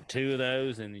 you drink 2 of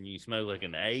those, and then you smoke like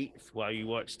an 8th while you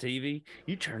watch TV.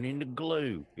 You turn into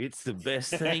glue. It's the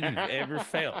best thing you've ever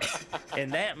felt.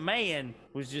 And that man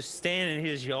was just standing in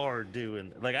his yard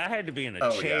doing, like, I had to be in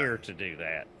a chair to do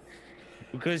that.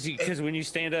 Because when you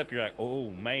stand up, you're like,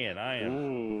 oh man, I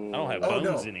don't have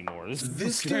bones anymore. This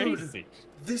is crazy.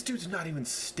 This dude's not even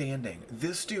standing.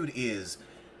 This dude is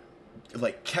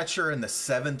like catcher in the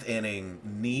 7th inning,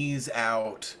 knees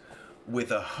out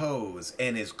with a hose,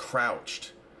 and is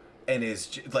crouched, and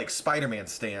is like Spider-Man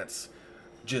stance,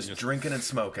 just drinking and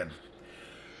smoking.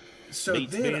 So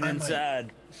then I'm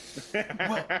inside. Like,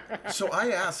 well, so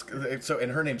I ask,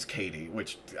 and her name's Katie,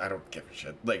 which I don't give a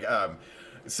shit. Like,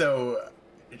 so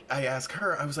I asked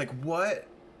her, I was like, what,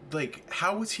 like,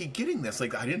 how was he getting this?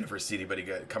 Like, I didn't ever see anybody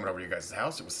coming over to your guys'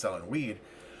 house that was selling weed.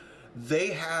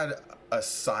 They had a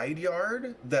side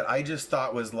yard that I just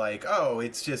thought was like, oh,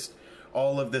 it's just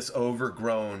all of this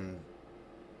overgrown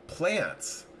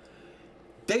plants.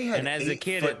 They had, and as a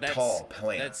kid, tall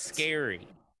plants. That's scary.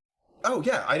 Oh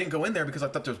yeah, I didn't go in there because I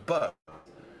thought there was bugs.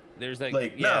 There's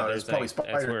like, there's probably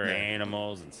spiders. That's where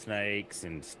animals and snakes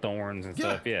and thorns and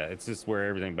stuff. Yeah, it's just where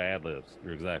everything bad lives.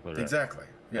 You're exactly right. Exactly.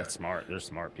 Yeah. That's smart. They're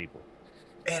smart people.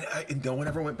 And no one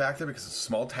ever went back there because it's a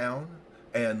small town,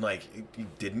 and like he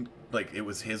didn't, like, it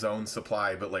was his own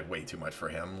supply, but like way too much for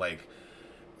him. Like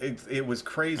it was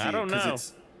crazy. I don't know.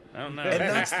 I don't know. And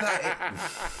that's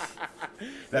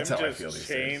that's Them how I just feel these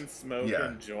chain days. smoking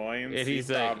Yeah. joints. And he's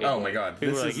he like, probably- Oh my god,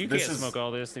 People this were is like, you this can't is smoke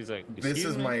all this. He's like, this "Excuse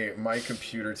is me?" my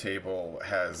computer table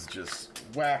has just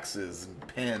waxes and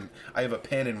pen. I have a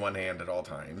pen in one hand at all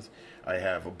times. I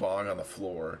have a bong on the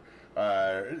floor.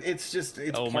 It's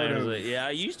Old part man was of. like, yeah,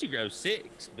 I used to grow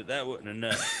 6, but that wasn't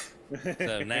enough.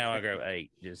 So now I grow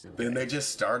 8. Just in Then they case. just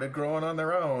started growing on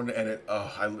their own, and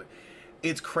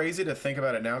it's crazy to think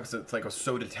about it now because it's like I was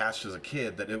so detached as a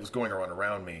kid that it was going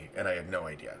around me, and I had no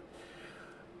idea.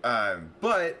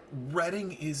 But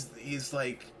Reading is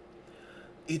like,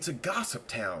 it's a gossip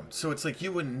town, so it's like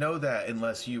you wouldn't know that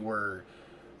unless you were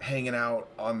hanging out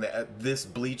on at this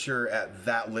bleacher at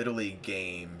that Little League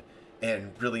game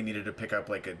and really needed to pick up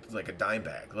like a dime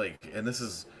bag, and this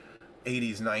is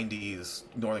 80s 90s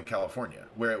Northern California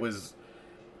where it was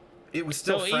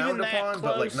still So even frowned that upon,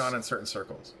 but like close- not in certain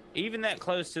circles. Even that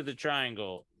close to the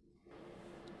triangle,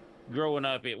 growing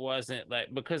up, it wasn't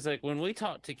like, because like when we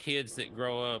talk to kids that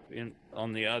grow up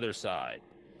on the other side,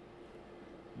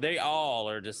 they all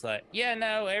are just like, yeah,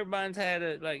 no, everyone's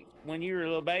had like when you were a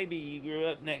little baby, you grew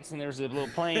up next and there's a little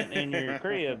plant in your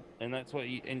crib, and that's what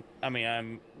you. And I mean,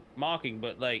 I'm mocking,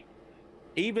 but like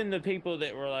even the people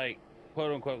that were like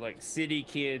quote unquote like city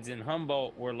kids in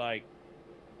Humboldt were like,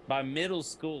 by middle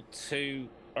school to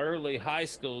early high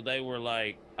school, they were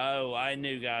like, oh, I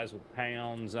knew guys with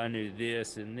pounds, I knew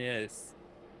this and this.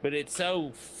 But it's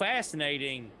so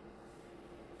fascinating,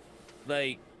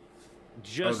 like,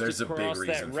 just there's a big across reason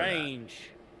that for that. range.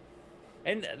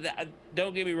 And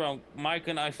don't get me wrong, Mike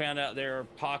and I found out there are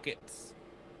pockets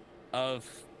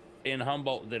in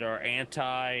Humboldt that are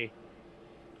anti,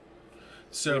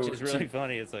 So which is really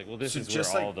funny. It's like, well, this so is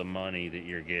just where like- all the money that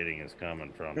you're getting is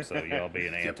coming from. So y'all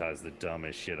being anti is the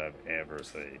dumbest shit I've ever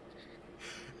seen.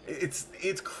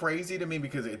 it's crazy to me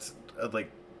because it's like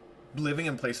living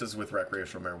in places with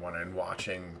recreational marijuana and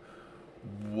watching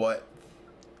what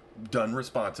done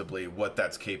responsibly, what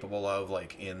that's capable of,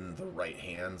 like in the right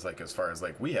hands, like as far as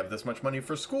like we have this much money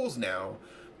for schools now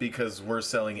because we're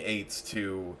selling eights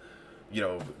to, you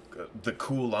know, the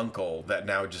cool uncle that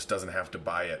now just doesn't have to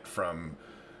buy it from,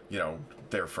 you know,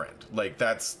 their friend. Like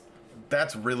that's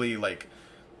really like,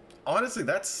 honestly,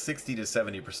 that's 60 to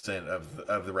 70%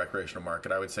 of the recreational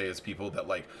market, I would say, is people that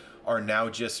like are now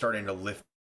just starting to lift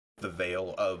the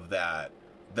veil of that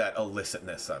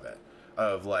illicitness of it.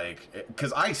 Of like,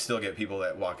 because I still get people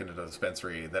that walk into the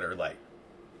dispensary that are like,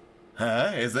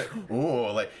 huh? Is it? Ooh,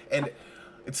 like, and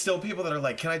it's still people that are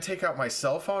like, can I take out my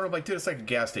cell phone? I'm like, dude, it's like a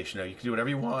gas station now. You can do whatever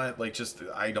you want. Like, just,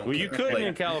 I don't Well, care. you couldn't like,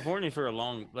 in California for a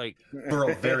long, like,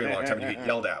 for a very long time, you get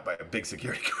yelled at by a big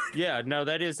security guard. yeah, no,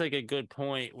 that is like a good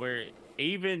point where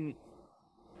even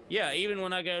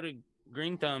when I go to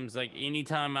Green Thumbs, like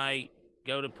anytime I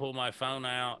go to pull my phone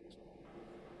out,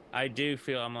 I do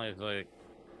feel I'm like,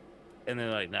 and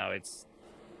they're like, no, it's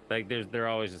like they're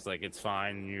always just like, it's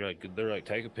fine. And you're like, they're like,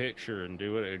 take a picture and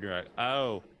do it. And you're like,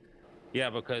 oh, yeah,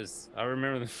 because I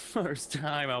remember the first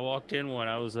time I walked in one,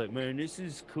 I was like, man, this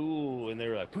is cool. And they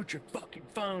were like, put your fucking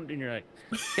phone. And you're like,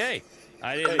 okay,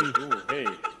 I didn't. Hey.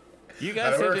 You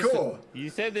guys We're said this. cool. You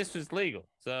said this was legal,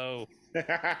 so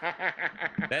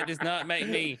that does not make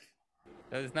me.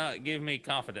 That does not give me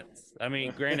confidence. I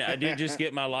mean, granted, I did just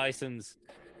get my license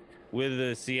with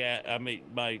the Seattle. I mean,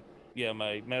 my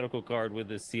medical card with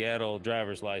the Seattle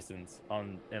driver's license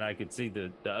on, and I could see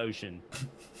the ocean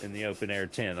in the open air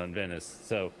tent on Venice.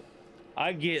 So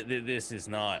I get that this is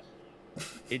not.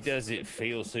 It doesn't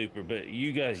feel super, but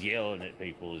you guys yelling at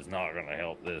people is not going to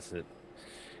help this.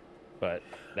 But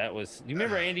that was. You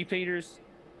remember Andy Peters?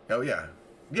 Oh yeah,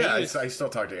 yeah. was- I still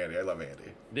talk to Andy. I love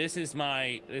Andy. This is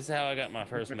how I got my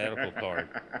first medical card.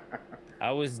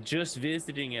 I was just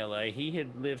visiting LA. He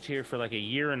had lived here for like a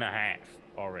year and a half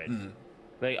already. Mhm.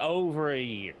 Like over a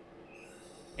year.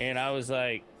 And I was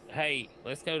like, hey,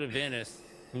 let's go to Venice.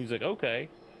 He was like, okay.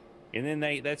 And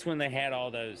then that's when they had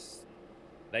all those,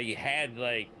 they had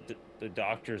like the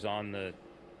doctors on the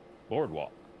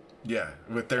boardwalk. Yeah,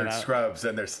 with their And scrubs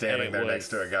and they're standing it there next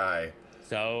to a was- guy.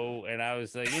 So, and I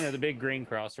was like, the big green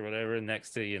cross or whatever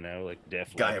next to, like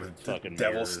Def Guy Leppard with the fucking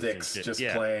devil mirrors and sticks shit. just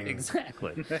Yeah, playing.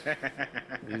 Exactly. He's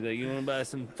like, you want to buy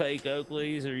some fake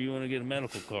Oakleys or you want to get a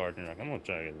medical card? And you're like, I'm going to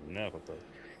try to get a medical card.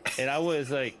 And I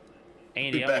was like,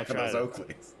 Andy, Be I'm back going for to those try.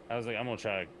 Oakleys. I was like, I'm going to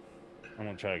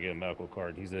try to get a medical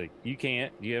card. He's like, you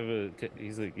can't.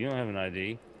 He's like, you don't have an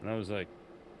ID. And I was like,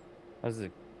 what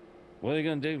are they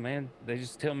going to do, man? They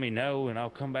just tell me no and I'll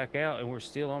come back out and we're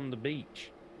still on the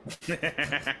beach.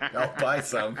 I'll buy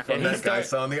some from And that guy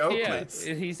selling the Oakleys.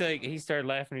 Yeah, he's like, he started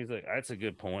laughing. He's like, that's a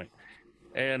good point.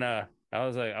 And I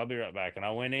was like, I'll be right back. And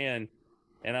I went in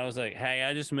And I was like, hey,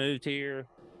 I just moved here.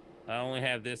 I only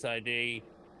have this ID.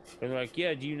 And they're like,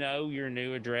 yeah, do you know your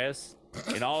new address?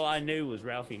 And all I knew was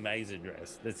Ralphie May's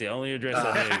address. That's the only address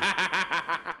I knew.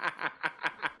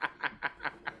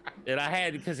 And I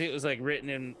had, because it was like written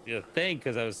in the thing,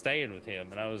 because I was staying with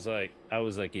him. And I was like,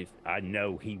 if I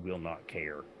know he will not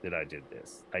care that I did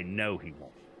this. I know he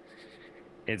won't.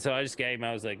 And so I just gave him,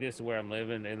 I was like, this is where I'm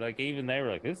living. And like, even they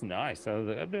were like, this is nice. I was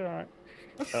like, I'll do all right.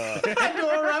 You all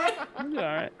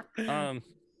right? I'm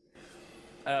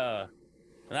all right.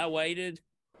 And I waited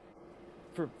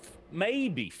for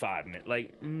maybe 5 minutes,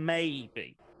 like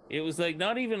maybe. It was like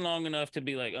not even long enough to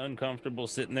be like uncomfortable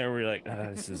sitting there where you're like, oh,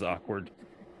 this is awkward.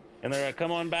 And they're like,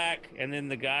 come on back. And then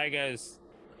the guy goes,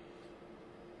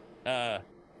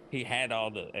 he had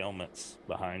all the ailments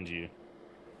behind you.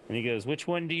 And he goes, which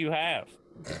one do you have?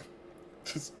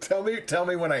 Just tell me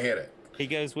when I hit it. He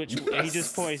goes, he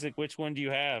just points like, which one do you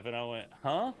have? And I went,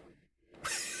 huh?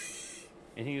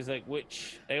 And he was like,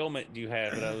 which ailment do you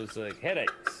have? And I was like,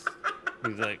 headaches.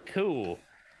 He's like, cool.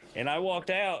 And I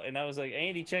walked out and I was like,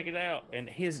 Andy, check it out. And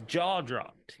his jaw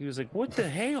dropped. He was like, what the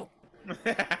hell?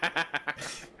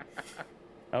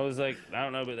 I was like, I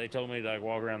don't know, but they told me to like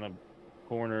walk around the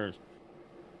corners.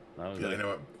 I was like, you know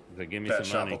what? Like, give me That some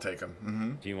shop money. will take him.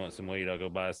 Mm-hmm. Do you want some weed? I'll go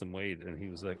buy some weed. And he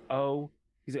was like, oh,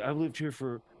 he's like, I've lived here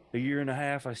for a year and a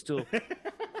half. I still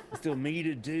meet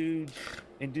a dude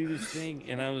and do this thing.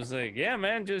 And I was like, yeah,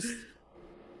 man, just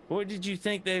what did you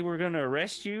think they were going to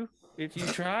arrest you if you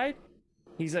tried?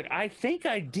 He's like, I think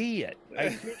I did.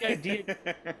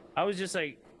 I was just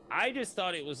like, I just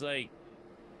thought it was like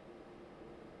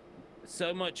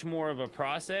so much more of a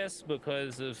process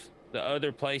because of the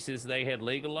other places they had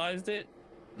legalized it.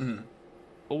 Mm-hmm.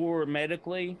 Or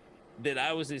medically, that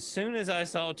I was, as soon as I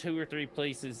saw 2 or 3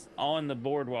 places on the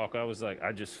boardwalk, I was like,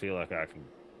 I just feel like I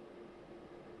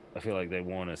feel like they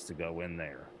want us to go in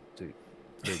there. They're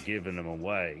giving them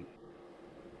away.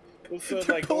 Well, so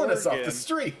They're like pulling us off Oregon, the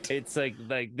street. It's like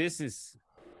this is,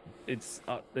 it's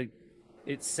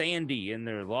sandy in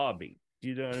their lobby. Do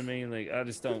you know what I mean? Like, I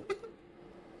just don't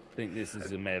think this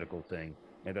is a medical thing.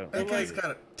 I don't. That guy's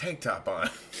got a tank top on.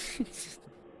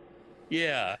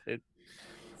 Yeah, it's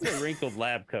a wrinkled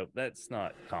lab coat. That's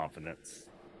not confidence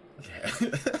Yeah.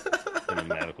 in a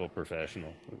medical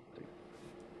professional.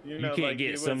 you You know, can't like,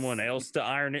 get someone else to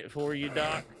iron it for you,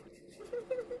 Doc.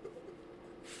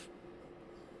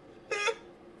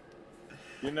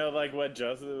 You know, like what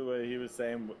he was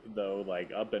saying though,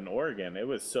 like up in Oregon, it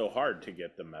was so hard to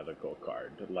get the medical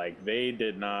card. Like they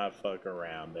did not fuck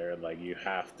around. They're like, you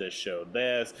have to show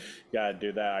this, you gotta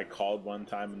do that. I called one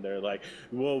time and they're like,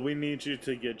 well, we need you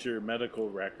to get your medical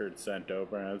record sent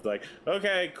over. And I was like,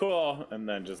 okay, cool. And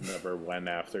then just never went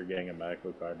after getting a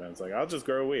medical card. And I was like, I'll just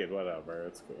grow weed, whatever,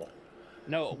 it's cool.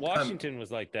 No, Washington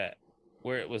was like that,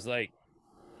 where it was like,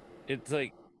 it's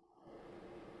like,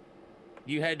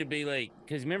 you had to be like,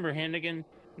 because remember Hennigan?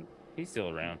 He's still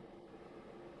around.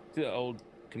 He's an old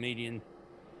comedian.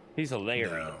 He's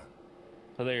hilarious. No.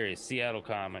 Hilarious. Seattle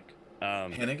comic.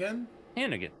 Hennigan?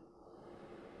 Hennigan.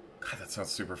 God, that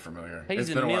sounds super familiar. He's It's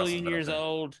a been while million since I've been years up there.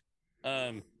 old.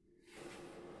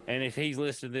 And if he's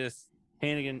listed this,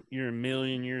 Hennigan, you're a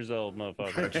million years old,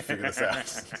 motherfucker. How'd you figure this out?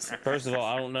 First of all,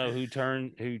 I don't know who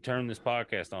turned this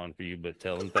podcast on for you, but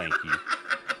tell him thank you.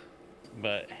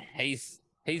 But he's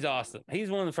awesome. He's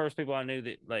one of the first people I knew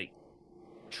that like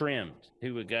trimmed,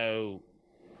 who would go.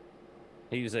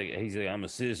 He's like, I'm a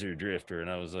scissor drifter, and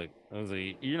I was like,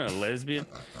 you're not a lesbian.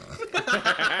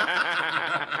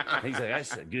 He's like,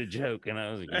 that's a good joke, and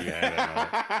I was like,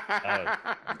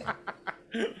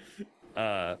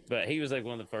 yeah. But he was like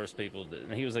one of the first people that,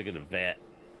 and he was like a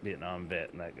Vietnam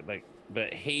vet, and like,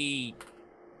 but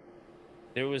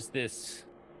there was this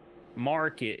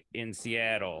market in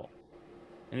Seattle,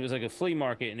 and it was like a flea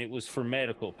market, and it was for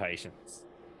medical patients.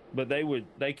 But they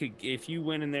could, if you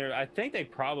went in there, I think they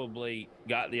probably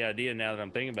got the idea, now that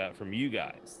I'm thinking about it, from you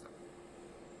guys.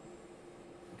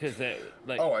 Because that,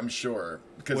 like, Oh, I'm sure.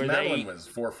 Because Madeline was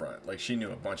forefront. Like, she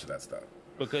knew a bunch of that stuff.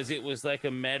 Because it was like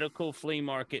a medical flea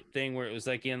market thing where it was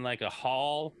like in like a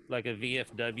hall, like a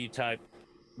VFW type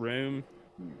room.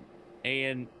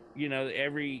 And, you know,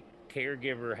 every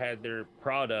caregiver had their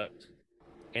product.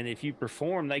 And if you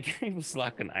performed, they gave us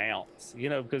like an ounce, you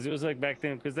know, because it was like back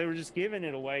then, because they were just giving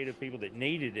it away to people that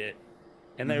needed it.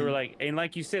 And they were like, and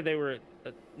like you said, they were,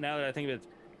 now that I think of it,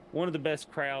 one of the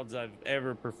best crowds I've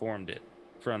ever performed it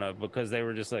in front of, because they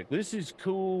were just like, this is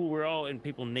cool. We're all, and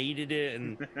people needed it.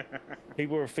 And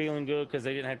people were feeling good because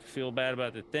they didn't have to feel bad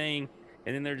about the thing.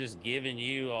 And then they're just giving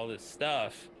you all this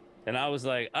stuff. And I was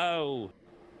like, oh,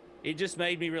 it just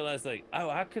made me realize like, oh,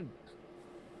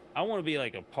 I want to be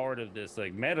like a part of this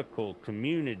like medical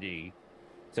community.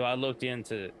 So I looked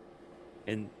into,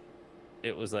 and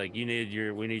it was like we need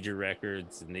your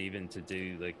records, and even to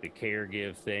do like the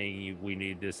caregive thing, we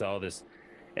need all this.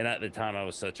 And at the time, I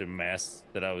was such a mess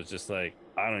that I was just like,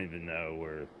 I don't even know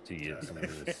where to get some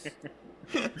of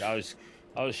this.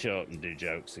 I'll show up and do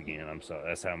jokes again. I'm sorry,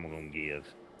 that's how I'm gonna give.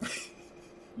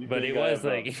 But it was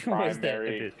like it was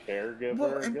primary caregiver.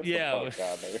 Well, Get yeah, the fuck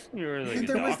out of here. you were like And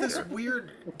a there was doctor. this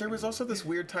weird. There was also this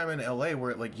weird time in LA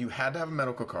where like you had to have a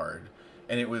medical card,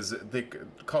 and it was they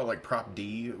call it like Prop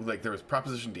D. Like there was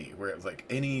Proposition D, where it was like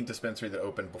any dispensary that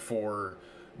opened before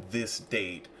this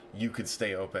date, you could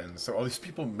stay open. So all these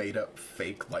people made up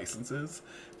fake licenses.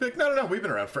 They're like, no, we've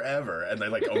been around forever, and they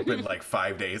like opened like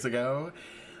 5 days ago.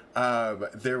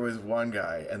 There was one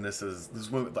guy, and this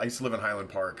one, I used to live in Highland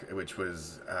Park, which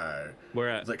was Where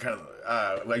at? like kind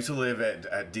of I used to live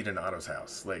at Di Donato's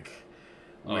house, like.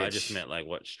 Oh, I just meant like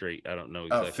what street? I don't know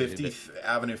exactly. 50th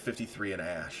Avenue 53 in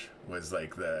Ash was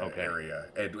like the area.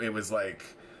 It was like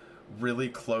really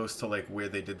close to like where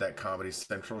they did that Comedy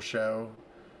Central show,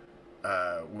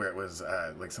 where it was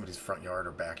like somebody's front yard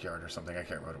or backyard or something. I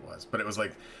can't remember what it was, but it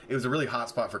was a really hot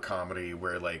spot for comedy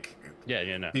where like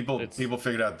people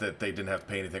figured out that they didn't have to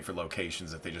pay anything for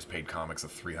locations if they just paid comics a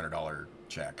 $300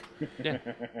 check. Yeah,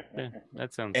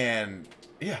 that sounds. And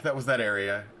yeah, that was that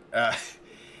area.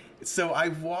 So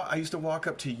I used to walk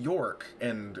up to York,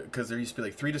 and because there used to be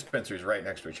like 3 dispensaries right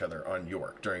next to each other on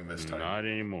York during this time. Not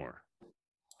anymore.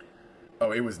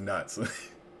 Oh, it was nuts.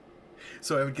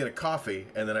 So I would get a coffee,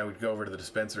 and then I would go over to the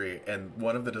dispensary, and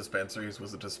one of the dispensaries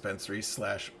was a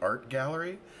dispensary/art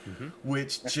gallery,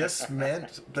 which just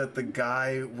meant that the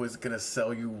guy was going to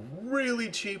sell you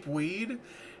really cheap weed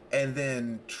and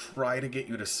then try to get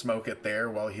you to smoke it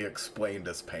there while he explained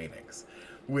his paintings.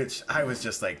 Which I was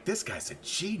just like, this guy's a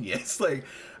genius. Like,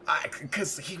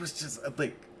 because he was just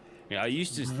like... Yeah, I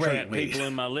used to trap people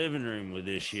in my living room with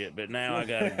this shit, but now I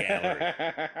got a gallery.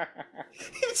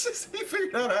 He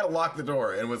figured out how to lock the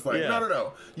door and was like,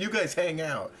 no, you guys hang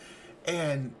out.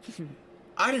 And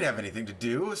I didn't have anything to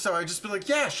do, so I'd just be like,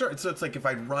 yeah, sure. So it's like if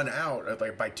I'd run out, I'd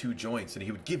like buy 2 joints, and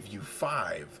he would give you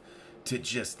 5 to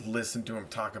just listen to him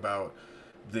talk about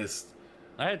this.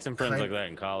 I had some friends like that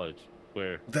in college,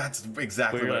 where that's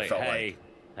exactly what it felt like.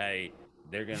 Hey,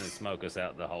 they're gonna smoke us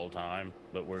out the whole time,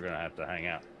 but we're gonna have to hang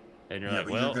out. And you're Yeah, like,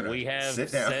 but well, you're we have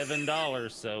sit down.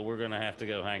 $7, so we're gonna have to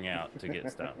go hang out to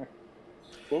get stuff.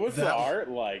 What was the art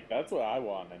like? That's what I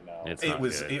want to know.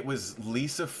 It was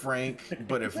Lisa Frank,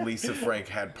 but if Lisa Frank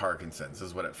had Parkinson's,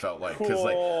 is what it felt like. Because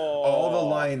like all the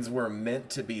lines were meant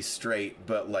to be straight,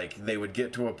 but like they would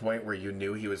get to a point where you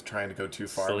knew he was trying to go too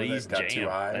far with it, got too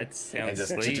high, that sounds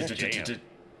and just jam.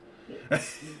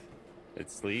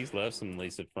 It's Sleaze loves some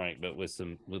Lisa Frank, but with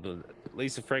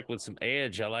Lisa Frank with some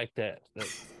edge. I like that.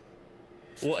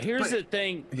 Well, here's the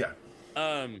thing. Yeah.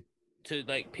 To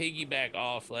like piggyback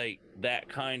off like that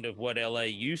kind of what LA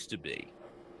used to be,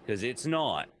 because it's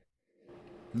not.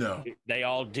 No. They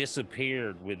all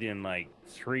disappeared within like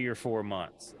 3 or 4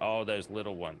 months. All those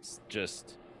little ones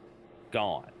just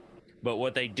gone. But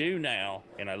what they do now,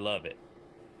 and I love it,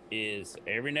 is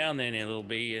every now and then it'll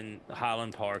be in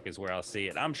Highland Park is where I'll see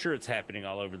it. I'm sure it's happening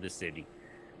all over the city,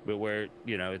 but where,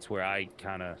 it's where I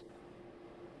kind of,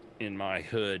 in my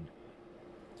hood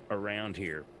around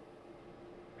here,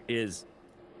 is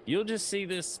you'll just see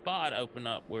this spot open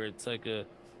up where it's like a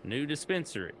new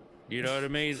dispensary. You know what I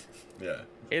mean? Yeah.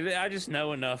 I just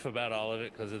know enough about all of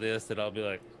it because of this that I'll be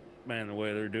like, man, the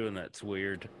way they're doing that's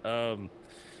weird.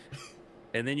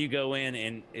 And then you go in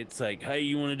and it's like, hey,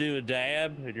 you want to do a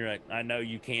dab? And you're like, I know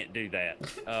you can't do that.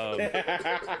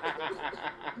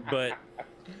 But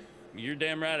you're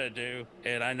damn right I do.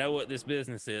 And I know what this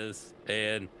business is.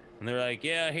 And they're like,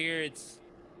 yeah, here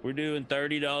we're doing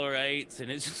 $30 eights.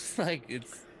 And it's just like,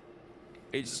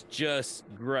 it's just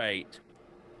great.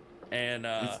 And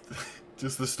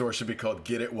just the store should be called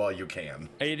Get It While You Can.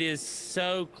 It is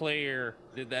so clear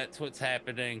that that's what's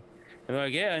happening. And they're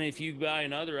like, yeah, and if you buy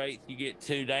another eighth, you get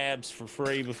 2 dabs for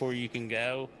free before you can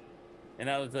go. And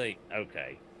I was like,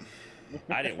 okay,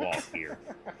 I didn't walk here.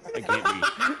 I can't be.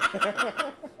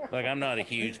 Like, I'm not a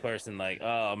huge person. Like,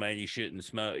 oh man, you shouldn't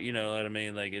smoke. You know what I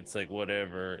mean? Like, it's like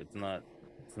whatever. It's not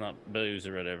booze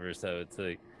or whatever. So it's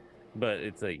like, But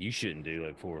it's like you shouldn't do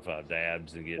like 4 or 5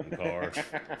 dabs and get in the car.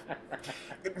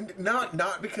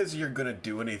 Not because you're gonna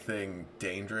do anything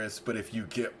dangerous, but if you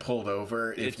get pulled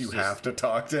over, if you just- have to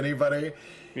talk to anybody,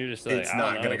 You're just like, it's I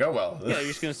don't not gonna know. go well. Yeah, you're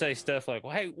just gonna say stuff like,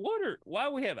 "Well, hey, why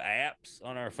we have apps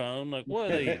on our phone? Like, what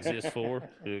do they exist for?"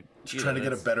 Just trying to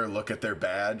get a better look at their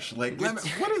badge. Like, It's-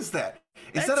 what is that?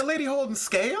 Is that a lady holding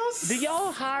scales? Do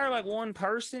y'all hire like one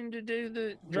person to do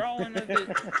the drawing of it?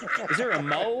 Is there a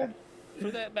mold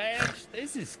for that badge?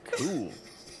 This is cool.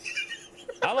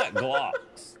 I like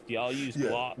Glocks. Do y'all use Yeah.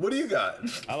 Glocks? What do you got?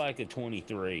 I like a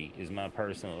 23 is my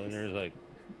personal. And there's like,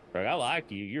 I like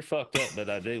you. You're fucked up, but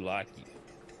I do like you.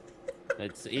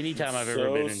 It's anytime I've ever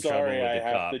So been in trouble sorry with I a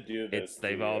have cop. to do this to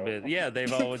They've all you. been,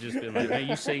 they've all just been like, man,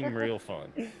 you seem real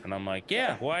fun. And I'm like,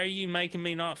 yeah, why are you making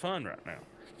me not fun right now?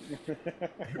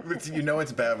 You know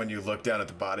it's bad when you look down at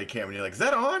the body cam and you're like, is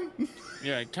that on?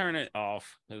 You're like, turn it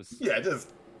off. 'Cause Yeah,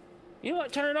 just... you know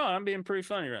what? Turn it on. I'm being pretty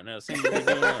funny right now. It seems to be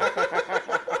doing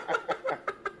well.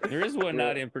 There is one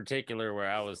night in particular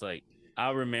where I was like,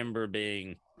 I remember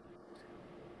being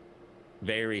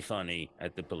very funny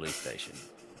at the police station.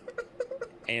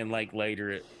 And like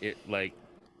later, it like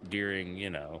during,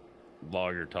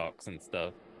 lawyer talks and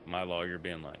stuff, my lawyer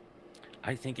being like,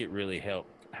 I think it really helped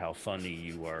how funny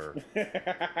you were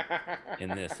in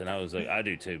this. And I was like, I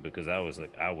do too, because I was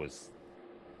like,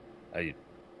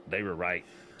 they were right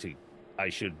to, I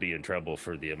should be in trouble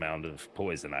for the amount of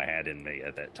poison I had in me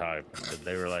at that time. But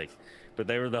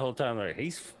they were the whole time like,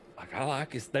 he's like, I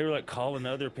like this. They were like calling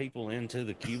other people into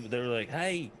the cube. They were like,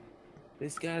 hey,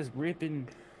 this guy's ripping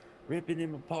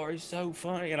him apart. He's so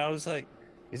funny. And I was like,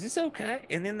 is this okay?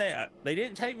 And then they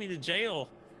didn't take me to jail.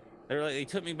 They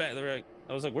took me back.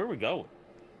 I was like, where are we going?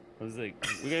 I was like,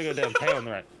 we gotta go downtown.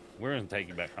 They're like, we're gonna take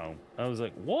you back home. I was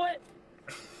like, what?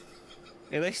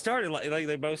 And they started like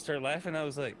they both started laughing. I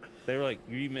was like, they were like,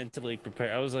 are you mentally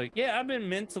prepared? I was like, yeah, I've been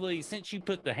mentally, since you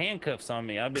put the handcuffs on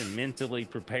me, I've been mentally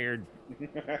prepared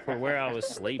for where I was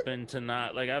sleeping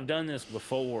tonight. Like, I've done this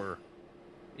before.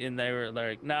 And they were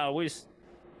like, no,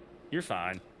 you're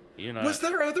fine. Was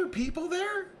there other people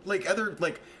there?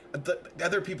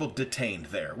 Other people detained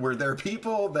there? Were there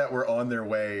people that were on their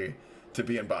way to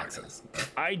be in boxes?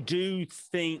 I do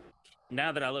think,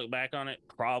 now that I look back on it,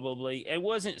 probably. It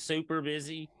wasn't super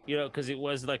busy, because it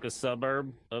was like a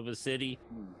suburb of a city.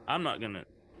 I'm not going to.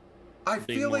 I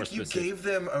feel like you gave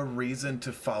them a reason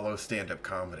to follow stand-up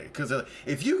comedy. Because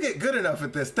if you get good enough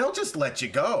at this, they'll just let you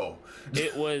go.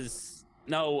 It was...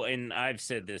 No, and I've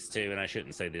said this too, and I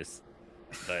shouldn't say this,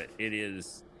 but it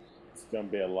is... It's going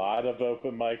to be a lot of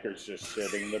open micers just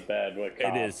shitting the bed with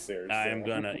cops. It is. Here, I'm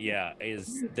going to... Yeah,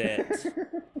 is that...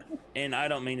 And I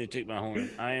don't mean to toot my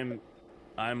horn.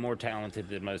 I'm more talented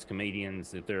than most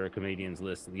comedians, if there are comedians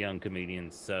listed, young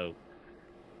comedians, so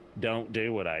don't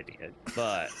do what I did.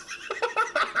 But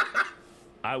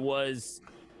I was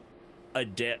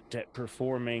adept at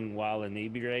performing while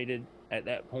inebriated at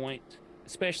that point.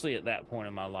 Especially at that point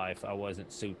in my life, I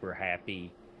wasn't super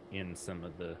happy in some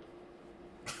of the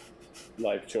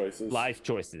life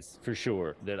choices, for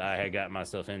sure, that I had got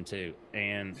myself into.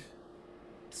 And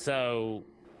so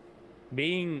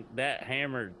being that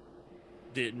hammered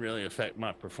didn't really affect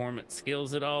my performance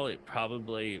skills at all. It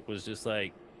probably was just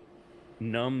like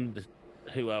numbed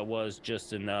who I was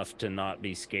just enough to not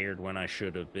be scared when I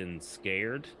should have been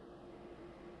scared.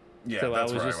 Yeah, so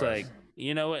that's I was where just like,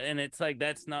 and it's like,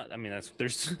 that's not, I mean,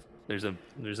 there's a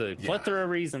plethora of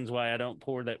reasons why I don't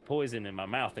pour that poison in my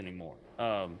mouth anymore.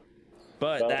 But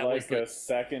felt that like was a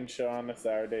second show on a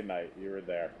Saturday night. You were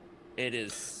there. It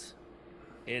is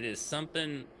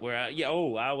something where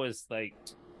I was like,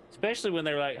 especially when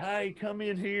they were like, hey, come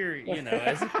in here,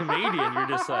 as a comedian, you're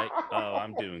just like, oh,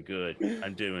 I'm doing good.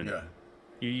 I'm doing it.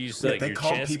 You use like they your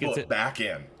call chest people gets it. back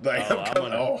in. Like,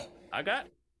 I got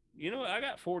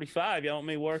 45. Y'all want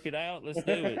me to work it out? Let's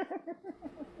do it.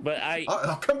 But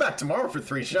I'll come back tomorrow for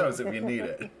 3 shows if you need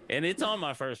it. And it's on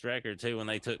my first record too. When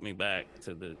they took me back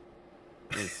to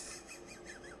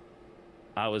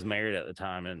I was married at the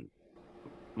time, and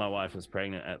my wife was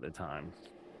pregnant at the time,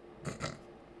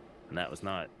 and that was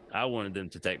not. I wanted them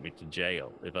to take me to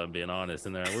jail, if I'm being honest.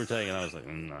 And we're taking. I was like,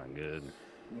 not good.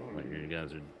 Like, you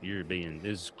guys you're being.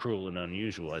 This is cruel and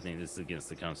unusual. I think this is against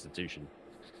the Constitution.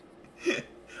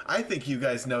 I think you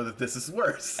guys know that this is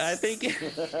worse. I think they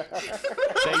didn't.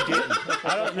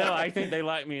 I don't know. I think they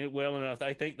liked me well enough.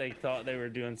 I think they thought they were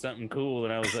doing something cool,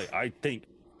 and I was like, I think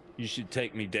you should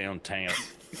take me downtown.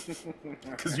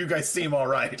 Because you guys seem all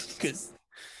right. Because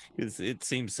it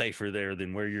seems safer there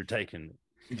than where you're taking me.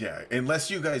 Yeah,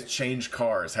 unless you guys change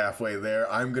cars halfway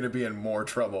there, I'm going to be in more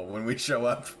trouble when we show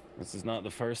up. This is not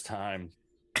the first time.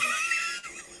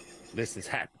 this has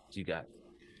happened, you guys.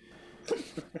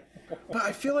 But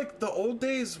I feel like the old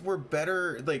days were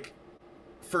better, like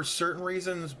for certain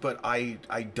reasons. But I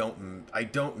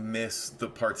don't miss the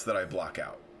parts that I block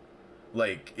out.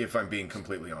 Like, if I'm being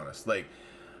completely honest, like,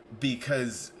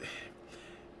 because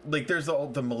like there's the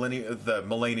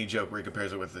Mulaney joke where he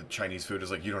compares it with the Chinese food.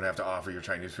 Is like, you don't have to offer your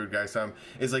Chinese food guy some.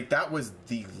 Is like, that was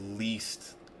the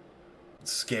least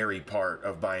scary part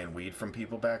of buying weed from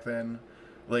people back then.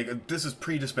 Like, this is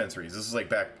pre-dispensaries. This is like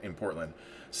back in Portland.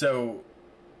 So,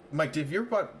 Mike, did you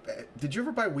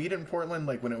ever buy weed in Portland,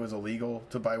 like when it was illegal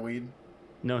to buy weed?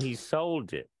 No, he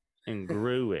sold it and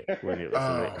grew it when it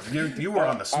was illegal. You were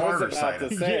on the smarter side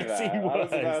of Yes, he I was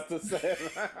was. about to say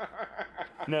that.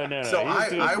 No. So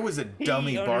I was a He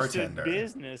dummy understood bartender.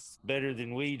 business better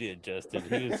than we did, Justin.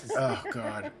 He was just Oh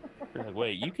God. like,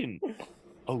 wait, you can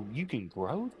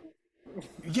grow it?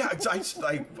 Yeah, I would just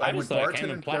thought it came bartend in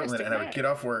in Portland, plastic and I would bags. get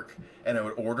off work and I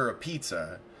would order a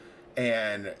pizza.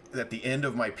 And at the end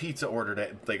of my pizza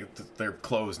order, like they're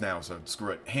closed now, so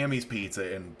screw it. Hammy's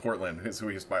Pizza in Portland is who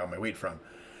I used to buy all my weed from.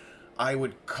 I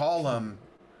would call them,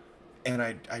 and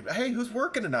I hey, who's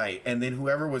working tonight? And then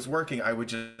whoever was working, I would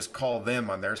just call them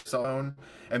on their cell phone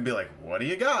and be like, "What do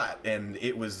you got?" And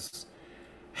it was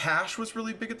hash was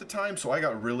really big at the time, so I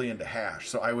got really into hash.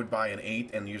 So I would buy an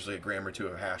 8 and usually a gram or 2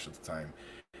 of hash at the time,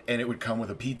 and it would come with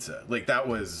a pizza. Like that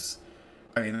was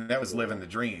living the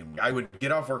dream. I would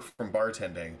get off work from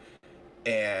bartending,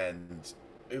 and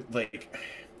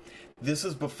this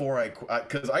is before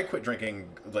because I quit drinking.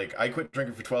 Like, I quit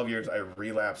drinking for 12 years. I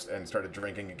relapsed and started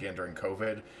drinking again during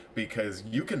COVID because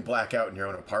you can black out in your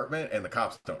own apartment and the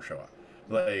cops don't show up.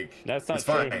 Like, That's not it's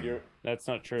true. fine. That's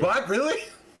not true. What, really?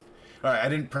 All right, I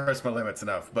didn't press my limits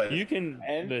enough, but You can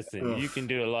listen. Oof. You can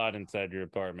do a lot inside your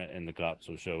apartment, and the cops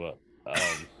will show up.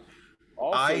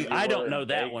 Also, I you don't were know in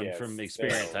that one Vegas from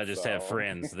experience. still, I just so- have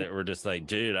friends that were just like,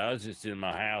 dude, I was just in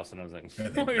my house, and I was like,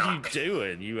 And they what are you knock.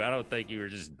 doing? I don't think you were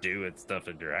just doing stuff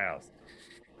in your house.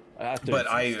 But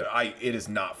it is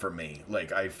not for me.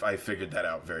 Like, I figured that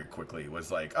out very quickly. It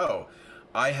was like, oh,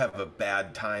 I have a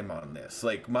bad time on this.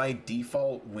 Like, my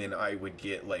default when I would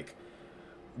get like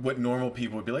what normal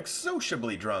people would be like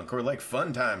sociably drunk or like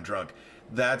fun time drunk,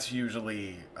 that's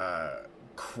usually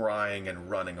crying and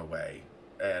running away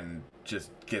and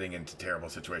just getting into terrible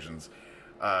situations.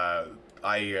 I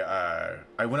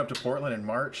went up to Portland in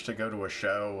March to go to a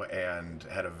show and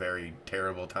had a very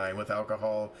terrible time with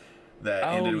alcohol. That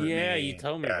ended with me. You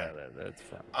told me about that. That's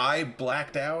fun. I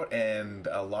blacked out, and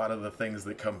a lot of the things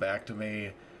that come back to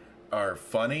me are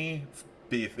funny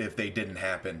if they didn't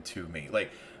happen to me.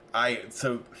 Like, I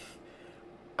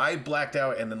blacked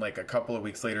out, and then like a couple of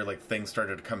weeks later, like things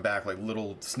started to come back, like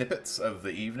little snippets of the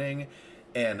evening,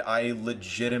 and I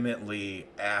legitimately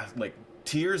asked, like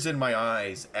tears in my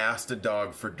eyes, asked a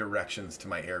dog for directions to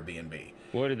my Airbnb.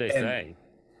 What did they say?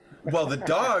 Well, the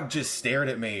dog just stared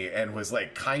at me and was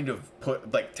like kind of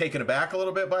taken aback a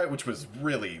little bit by it, which was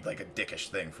really like a dickish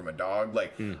thing from a dog.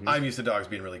 Like, I'm used to dogs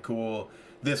being really cool.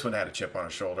 This one had a chip on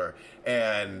his shoulder,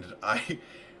 and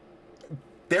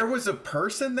there was a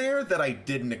person there that I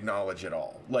didn't acknowledge at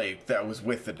all, like that was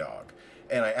with the dog.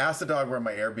 And I asked the dog where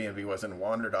my Airbnb was and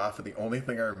wandered off, and the only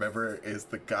thing I remember is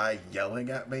the guy yelling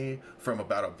at me from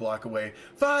about a block away,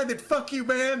 "Fine, then fuck you,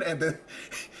 man!" And then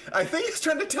I think he's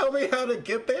trying to tell me how to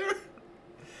get there.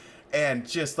 And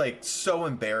just like so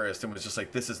embarrassed, and was just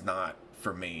like, this is not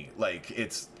for me. Like,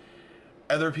 it's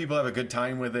other people have a good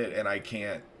time with it, and I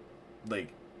can't.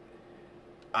 Like,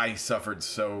 I suffered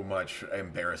so much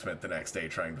embarrassment the next day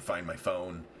trying to find my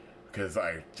phone because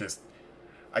I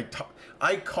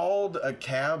called a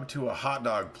cab to a hot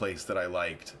dog place that I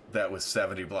liked that was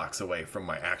 70 blocks away from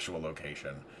my actual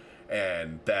location.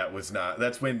 And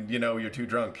that's when, you're too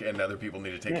drunk and other people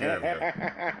need to take care of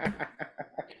you.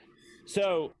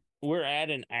 So we're at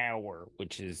an hour,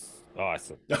 which is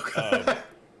awesome.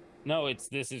 No,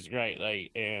 this is great.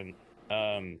 Like, and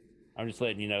I'm just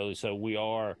letting you know. So we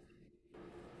are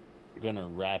gonna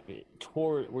wrap it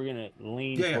we're gonna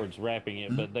lean towards wrapping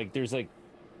it, but like there's like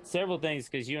several things,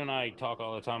 because you and I talk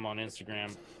all the time on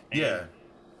Instagram. And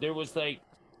there was like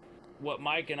what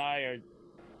Mike and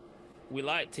we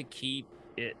like to keep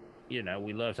it,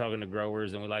 we love talking to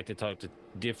growers, and we like to talk to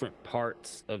different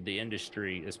parts of the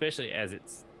industry, especially as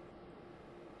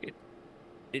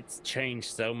it's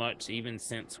changed so much even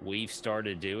since we've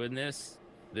started doing this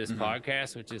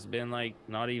podcast, which has been like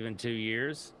not even 2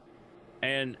 years.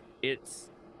 And it's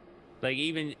like,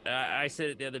 even I said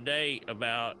it the other day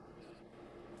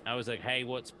I was like, hey,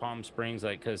 what's Palm Springs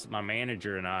like? Because my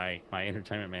manager and my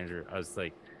entertainment manager, I was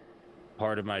like,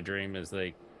 part of my dream is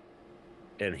like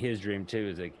and his dream too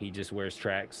is like he just wears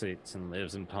tracksuits and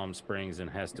lives in Palm Springs and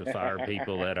has to fire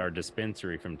people at our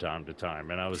dispensary from time to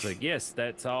time. And I was like, yes,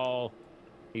 that's all.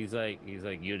 He's like,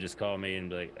 you'll just call me and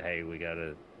be like, hey, we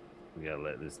gotta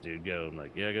let this dude go. I'm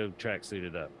like, yeah, go tracksuit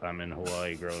it up. I'm in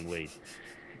Hawaii growing weed.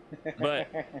 But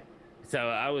so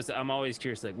I'm always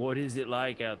curious, like, what is it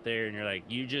like out there? And you're like,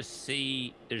 you just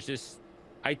see, there's just,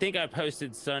 I think I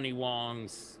posted Sonny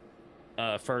Wong's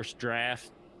first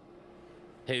draft,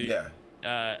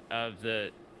 of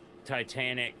the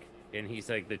Titanic, and he's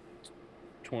like the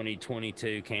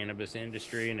 2022 cannabis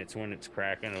industry, and it's when it's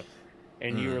cracking.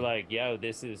 And you were like, yo,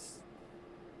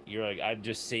 you're like, I'm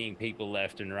just seeing people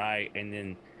left and right. And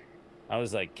then I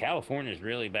was like, California's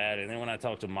really bad. And then when I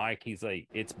talked to Mike, he's like,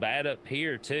 it's bad up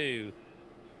here too.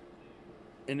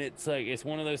 And it's like, it's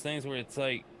one of those things where it's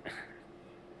like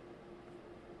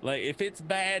if it's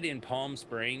bad in Palm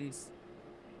Springs,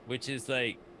 which is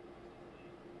like,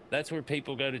 that's where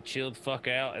people go to chill the fuck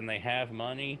out and they have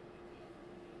money.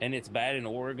 And it's bad in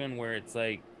Oregon where it's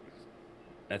like,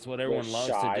 that's what everyone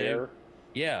loves to do.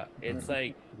 Yeah. It's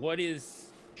like, what do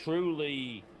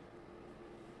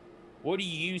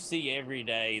you see every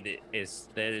day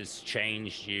that has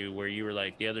changed you, where you were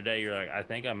like, the other day, you're like, I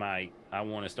think I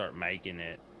want to start making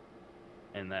it.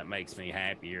 And that makes me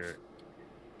happier,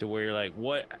 to where you're like,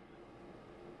 what,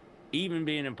 even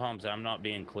being in Palm Springs, I'm not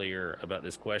being clear about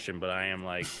this question, but I am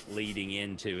like leading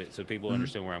into it so people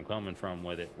understand where I'm coming from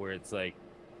with it, where it's like,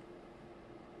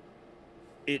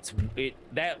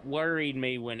 that worried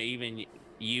me when even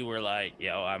you were like,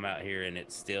 yo, I'm out here, and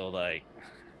it's still like,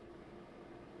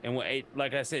 and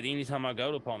like I said, anytime I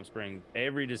go to Palm Springs,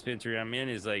 every dispensary I'm in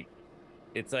is like,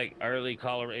 it's like early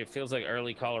Colorado. It feels like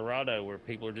early Colorado, where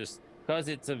people are just, because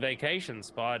it's a vacation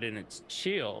spot and it's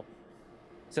chill.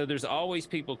 So there's always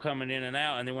people coming in and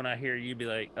out. And then when I hear you be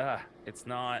like, it's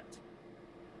not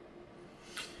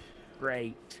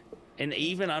great. And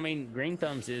even, I mean, Green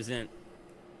Thumbs isn't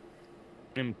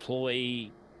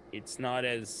employee. It's not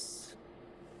as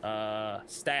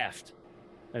staffed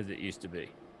as it used to be.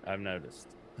 I've noticed.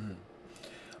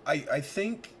 I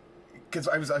think, because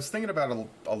I was thinking about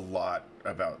a lot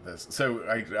about this. So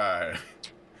I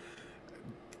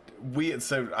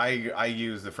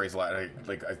use the phrase a lot. I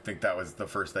think that was the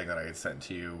first thing that I had sent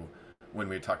to you when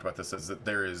we had talked about this, is that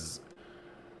there is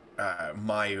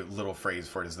my little phrase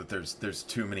for it is that there's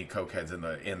too many cokeheads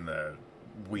in the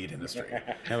weed industry.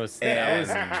 I was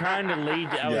trying to lead.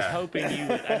 I was hoping you.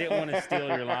 I didn't want to steal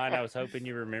your line. I was hoping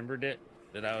you remembered it.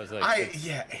 That I was like,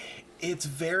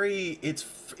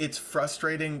 it's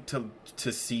frustrating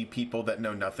to see people that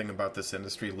know nothing about this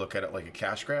industry look at it like a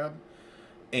cash grab,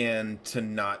 and to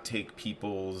not take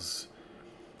people's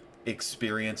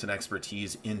experience and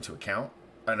expertise into account.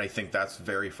 And I think that's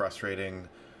very frustrating.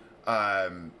 I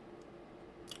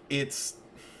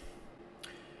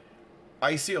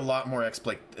see a lot more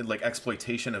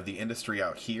exploitation of the industry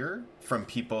out here from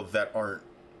people that aren't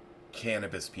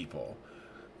cannabis people,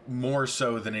 more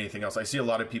so than anything else. I see a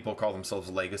lot of people call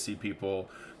themselves legacy people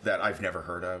that I've never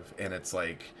heard of, and it's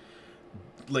like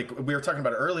we were talking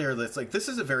about it earlier, it's like, this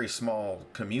is a very small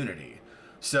community,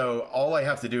 so all I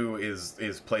have to do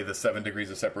is play the 7 degrees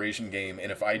of separation game,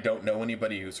 and if I don't know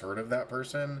anybody who's heard of that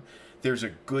person, there's a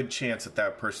good chance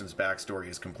that person's backstory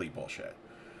is complete bullshit.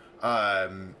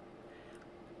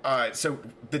 So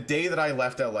the day that I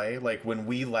left LA, like when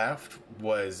we left,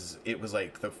 it was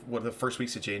like one of the first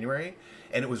weeks of January,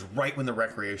 and it was right when the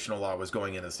recreational law was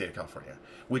going into the state of California,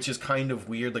 which is kind of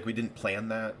weird. Like, we didn't plan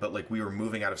that, but like, we were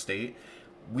moving out of state.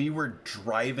 We were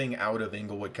driving out of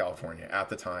Inglewood, California at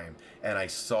the time, and I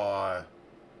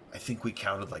think we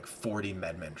counted like 40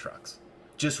 MedMen trucks,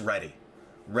 just ready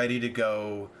to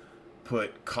go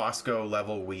put Costco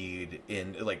level weed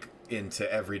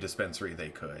into every dispensary they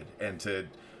could, and to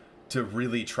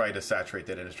really try to saturate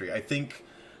that industry. I think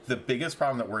the biggest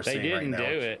problem that we're seeing right now. They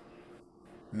didn't do it.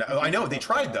 No, I know they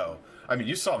tried though. I mean,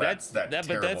 you saw that terrible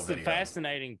but that's video. The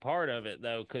fascinating part of it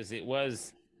though, because it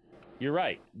was. You're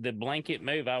right. The blanket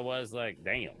move, I was like,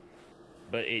 damn,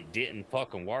 but it didn't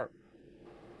fucking work.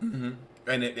 Mm-hmm.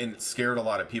 And it scared a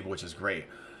lot of people, which is great.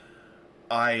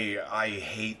 I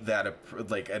hate that,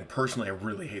 and personally, I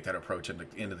really hate that approach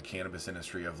into the cannabis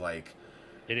industry of like.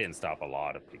 It didn't stop a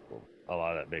lot of people. A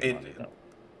lot of that big money though.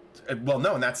 Well,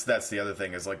 no, and that's the other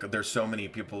thing is like, there's so many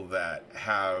people that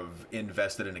have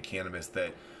invested into cannabis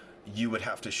that you would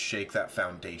have to shake that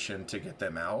foundation to get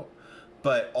them out.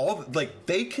 But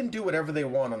they can do whatever they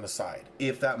want on the side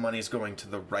if that money's going to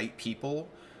the right people,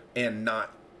 and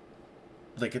not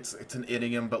like it's an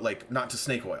idiom, but like not to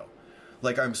snake oil.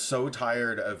 Like, I'm so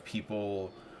tired of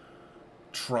people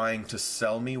trying to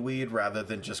sell me weed rather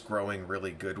than just growing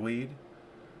really good weed.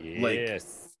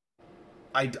 Yes.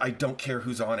 Like, I don't care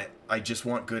who's on it. I just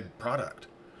want good product.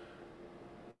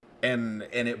 And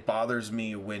it bothers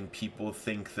me when people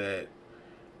think that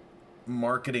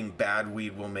marketing bad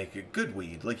weed will make it good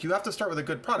weed. Like, you have to start with a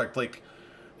good product. Like,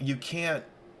 you cannot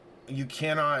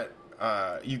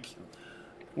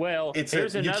Well, it's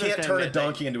here's you another can't thing turn a that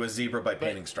donkey into a zebra by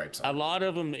painting stripes a on it. lot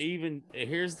of them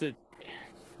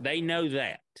they know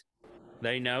that.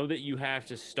 They know that you have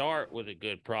to start with a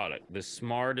good product. The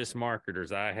smartest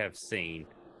marketers I have seen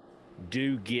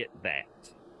do get that.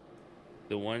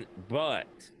 But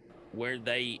where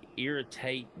they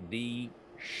irritate the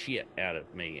shit out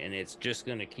of me, and it's just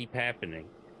going to keep happening,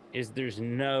 is there's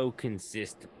no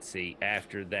consistency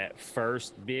after that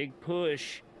first big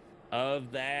push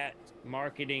of that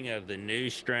marketing of the new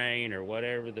strain or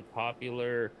whatever the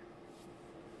popular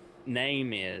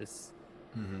name is.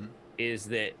 Mm-hmm. Is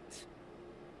that,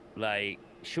 like,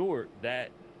 sure,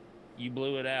 that you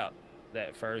blew it out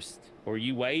that first, or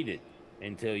you waited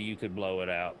until you could blow it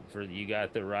out for you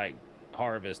got the right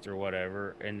harvest or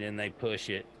whatever, and then they push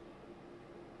it,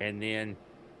 and then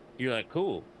you're like,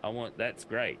 cool, that's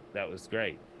great, that was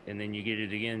great, and then you get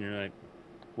it again, and you're like,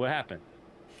 what happened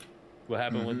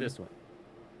with this one?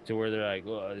 To where they're like,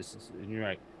 well, and you're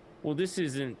like, well, this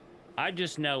isn't. I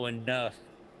just know enough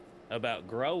about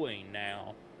growing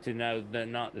now to know that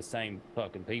not the same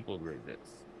fucking people grew this.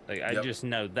 Like, I just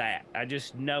know that. I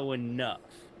just know enough.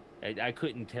 I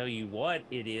couldn't tell you what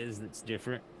it is that's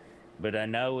different, but I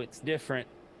know it's different.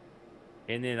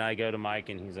 And then I go to Mike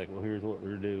and he's like, well, here's what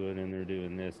we're doing, and they're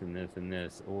doing this and this and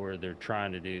this, or they're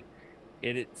trying to do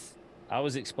it. I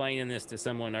was explaining this to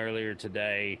someone earlier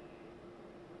today.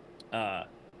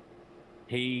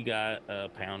 He got a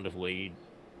pound of weed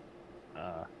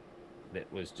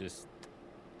that was just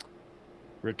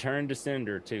returned to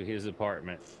sender to his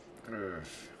apartment.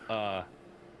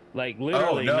 Like,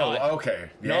 literally. Oh, no. Not, okay.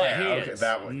 Not Yeah. his. Okay.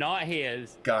 That one. Not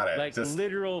his. Got it. Like,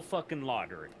 literal fucking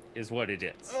lottery is what it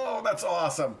is. Oh, that's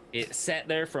awesome. It sat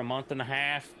there for a month and a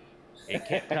half. It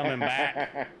kept coming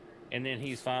back. And then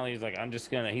he's like, he's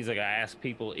like, I asked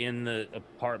people in the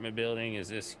apartment building, is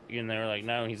this, and they're like,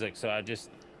 no. And he's like,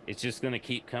 it's just going to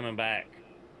keep coming back.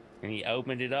 And he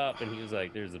opened it up and he was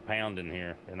like, there's a pound in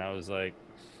here. And I was like,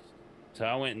 so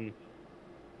I went and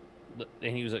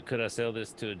he was like, could I sell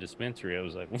this to a dispensary? I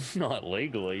was like, well, not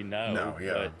legally, no. No,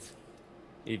 yeah.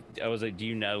 But I was like, do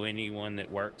you know anyone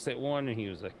that works at one? And he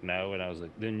was like, no. And I was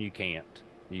like, then you can't.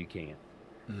 You can't.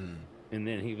 Mm. And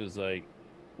then he was like,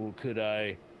 well, could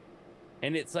I?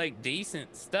 And it's like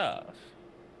decent stuff.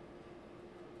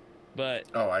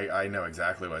 But I know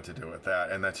exactly what to do with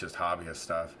that, and that's just hobbyist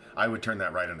stuff. I would turn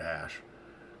that right into ash,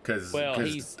 because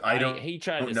I don't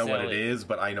know what it is,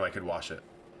 but I know I could wash it.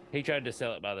 He tried to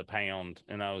sell it by the pound,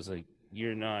 and I was like,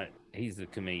 "You're not." He's a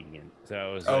comedian, so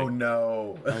I was oh like,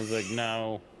 no. I was like,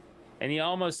 no, and he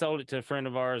almost sold it to a friend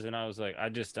of ours, and I was like, I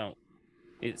just don't.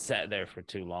 It sat there for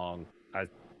too long.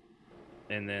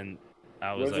 And then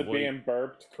I was like, it being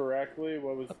burped correctly?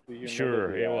 What was the humidity?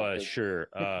 Sure, it was sure.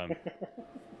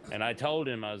 And I told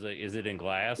him, I was like, is it in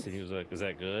glass? And he was like, is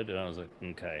that good? And I was like,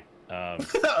 okay.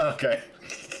 Okay.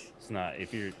 It's not,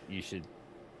 you should.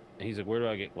 And he's like, where do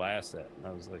I get glass at? And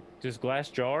I was like, just glass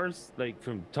jars, like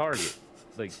from Target.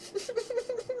 Like,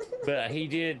 but he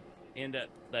did end up,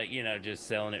 like, just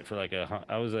selling it for like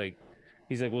I was like,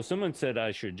 he's like, well, someone said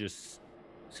I should just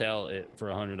sell it for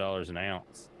 $100 an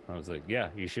ounce. I was like, yeah,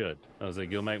 you should. I was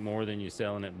like, you'll make more than you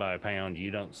selling it by a pound.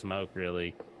 You don't smoke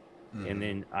really. Mm-hmm. And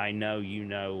then I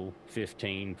know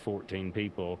 15, 14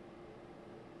 people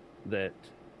that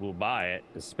will buy it,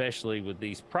 especially with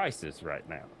these prices right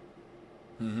now.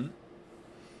 Mm-hmm.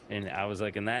 And I was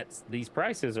like, and these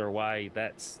prices are why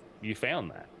you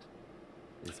found that.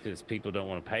 It's because people don't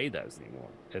want to pay those anymore.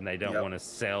 And they don't want to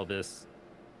sell this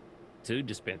to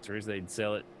dispensaries. They'd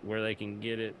sell it where they can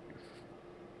get it.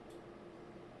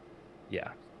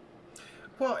 Yeah.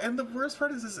 Well, and the worst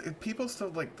part is people still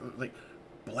like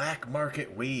black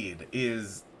market weed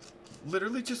is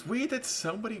literally just weed that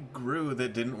somebody grew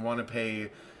that didn't want to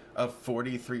pay a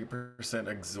 43%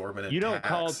 exorbitant You don't tax.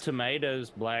 call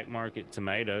tomatoes black market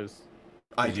tomatoes.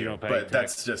 I do, but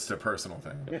that's just a personal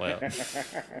thing. Well,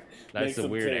 that's a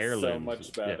weird heirloom. So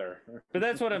much better. Yeah. But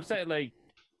that's what I'm saying. Like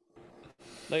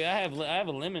I have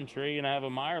a lemon tree and I have a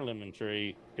Meyer lemon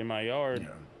tree in my yard. Yeah.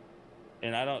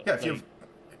 And I don't. Yeah,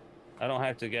 I don't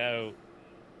have to go.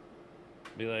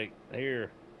 Be like,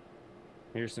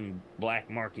 here's some black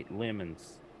market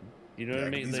lemons. You know what I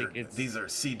mean? These are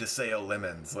seed to sale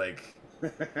lemons. Like,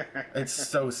 it's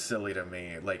so silly to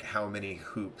me. Like how many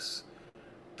hoops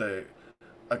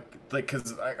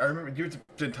because I remember you've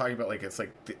been talking about, like, it's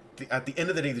like at the end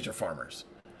of the day, these are farmers.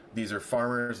 These are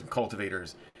farmers and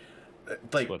cultivators.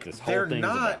 Like What this whole they're thing's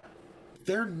not about.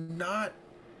 they're not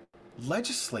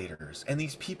legislators, and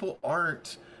these people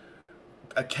aren't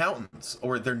accountants,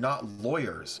 or they're not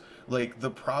lawyers. Like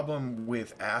the problem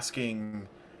with asking,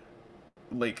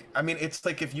 like, I mean, it's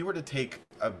like if you were to take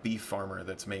a beef farmer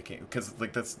that's making, because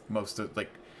like that's most of,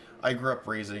 like, I grew up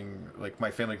raising, like,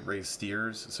 my family raised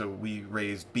steers, so we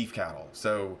raised beef cattle.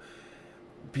 So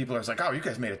people are like, oh, you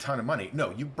guys made a ton of money.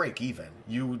 No, you break even.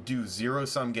 You do zero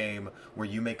sum game where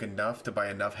you make enough to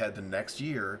buy enough head the next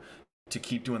year to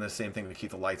keep doing the same thing, to keep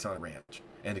the lights on the ranch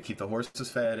and to keep the horses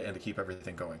fed and to keep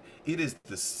everything going. It is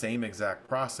the same exact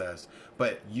process,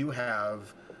 but you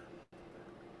have,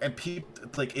 and people,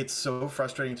 like, it's so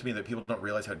frustrating to me that people don't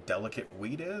realize how delicate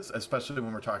weed is, especially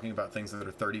when we're talking about things that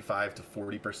are 35 to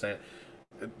 40%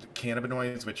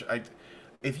 cannabinoids, which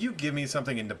if you give me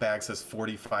something in the bag says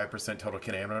 45% total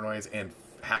cannabinoids and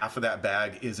half of that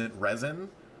bag isn't resin,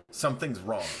 something's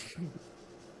wrong.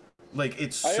 Like,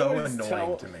 it's so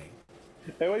annoying to me.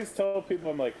 I always tell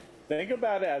people, I'm like, think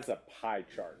about it as a pie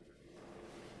chart.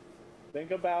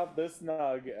 Think about this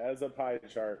nug as a pie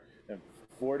chart, and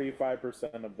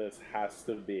 45% of this has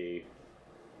to be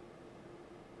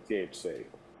THC.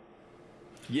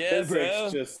 Yeah,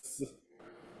 bro.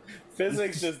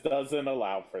 Physics just doesn't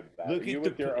allow for that. Look You at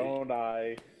with the your plate. own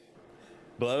eye.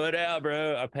 Blow it out,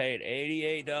 bro. I paid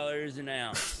 $88 an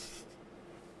ounce.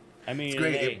 I mean, It's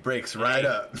great. It breaks right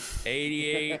up.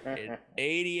 88 and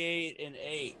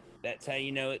 8. That's how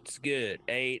you know it's good.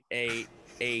 8, 8,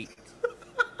 8.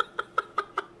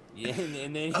 Yeah,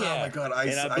 and then, yeah. Oh my god,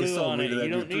 I blew saw on weed it. of that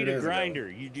You don't dude 3 need a days ago.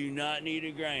 grinder. You do not need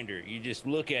a grinder. You just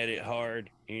look at it hard,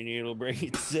 and it'll break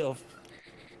itself.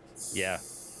 Yeah,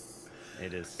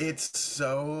 it is. It's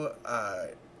so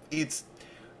it's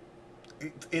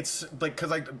like,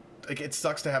 because it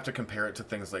sucks to have to compare it to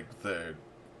things like the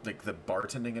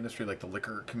bartending industry, like the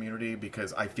liquor community,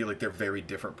 because I feel like they're very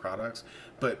different products.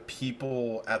 But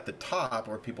people at the top,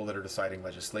 or people that are deciding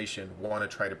legislation, want to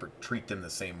try to treat them the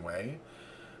same way.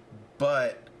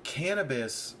 But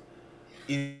cannabis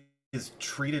is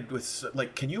treated with,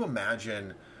 like, can you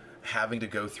imagine having to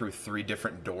go through 3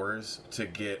 different doors to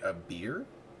get a beer?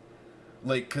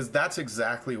 Like, because that's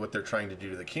exactly what they're trying to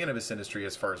do to the cannabis industry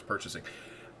as far as purchasing.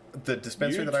 The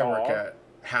dispensary that I work at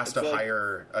has to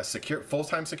hire a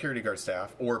full-time security guard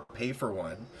staff, or pay for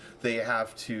one. They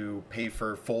have to pay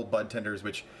for full bud tenders,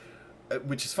 which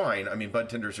is fine. I mean, bud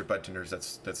tenders are bud tenders.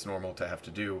 That's normal to have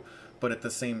to do. But at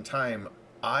the same time,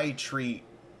 I treat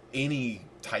any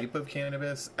type of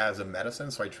cannabis as a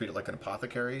medicine, so I treat it like an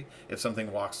apothecary. If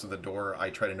something walks through the door, I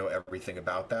try to know everything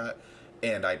about that,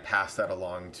 and I pass that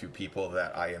along to people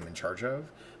that I am in charge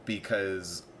of,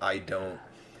 because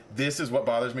this is what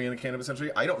bothers me in the cannabis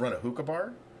industry. I don't run a hookah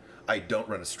bar. I don't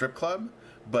run a strip club.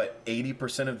 But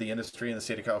 80% of the industry in the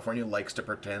state of California likes to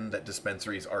pretend that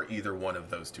dispensaries are either one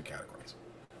of those 2 categories.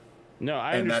 No,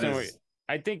 I understand.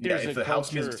 I think there's if the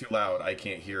house music's too loud, I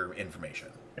can't hear information.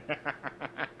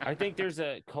 I think there's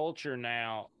a culture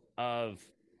now of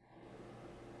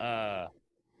that's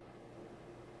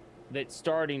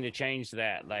starting to change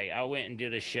that. Like, I went and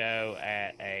did a show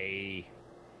at a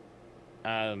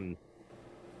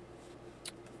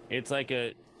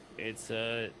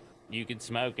you could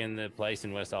smoke in the place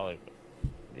in West Hollywood.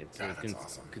 It's a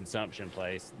awesome. consumption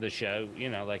place. The show,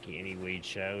 like any weed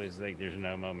show, is like there's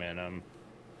no momentum,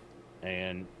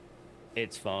 and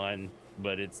it's fun,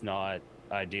 but it's not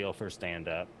ideal for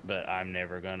stand-up. But I'm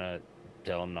never gonna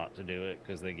tell them not to do it,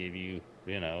 because they give you,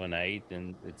 an 8,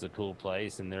 and it's a cool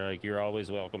place, and they're like, you're always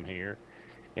welcome here.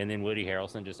 And then Woody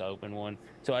Harrelson just opened one.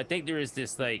 So I think there is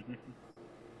this, like,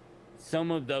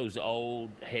 some of those old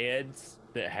heads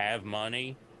that have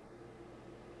money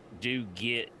do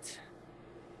get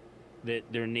that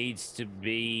there needs to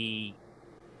be,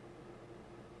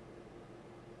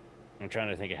 I'm trying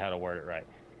to think of how to word it right.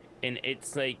 And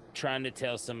it's like trying to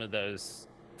tell some of those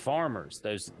farmers,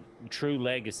 those true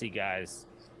legacy guys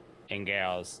and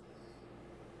gals,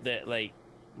 that, like,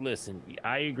 listen,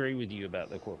 I agree with you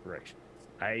about the corporations.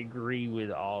 I agree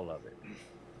with all of it.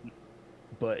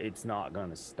 But it's not going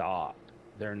to stop.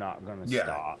 They're not going to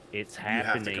stop. It's happening.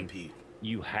 You have to compete.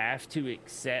 You have to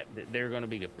accept that they're going to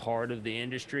be a part of the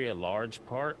industry, a large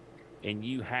part, and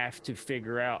you have to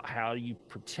figure out how you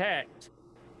protect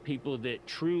people that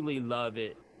truly love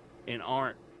it and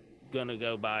aren't going to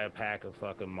go buy a pack of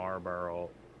fucking Marlboro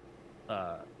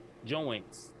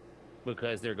joints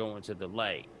because they're going to the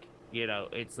lake.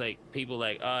 It's like people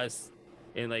like us,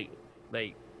 and like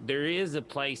there is a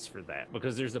place for that,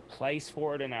 because there's a place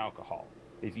for it in alcohol,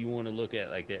 if you want to look at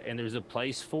it like that, and there's a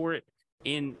place for it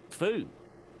in food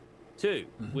too,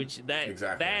 which that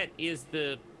is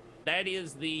the that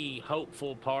is the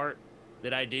hopeful part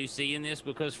that I do see in this,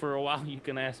 because for a while, you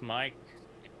can ask Mike,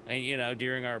 and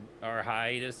during our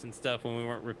hiatus and stuff when we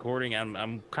weren't recording,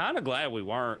 I'm kind of glad we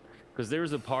weren't, because there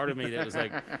was a part of me that was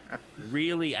like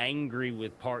really angry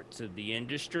with parts of the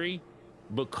industry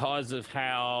because of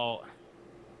how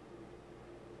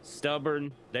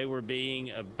stubborn they were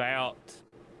being about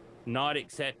not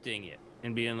accepting it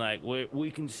and being like,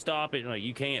 we can stop it. Like,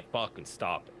 you can't fucking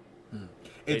stop it.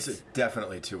 It's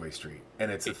definitely a two-way street,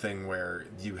 and it's a thing where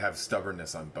you have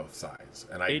stubbornness on both sides.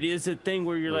 And it is a thing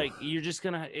where you're like, you're just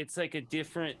gonna, it's like a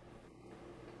different,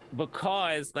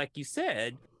 because like you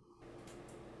said,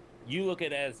 you look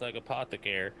at it as like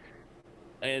apothecary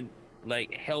and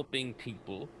like helping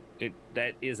people,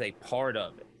 that is a part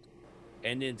of it.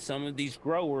 And then some of these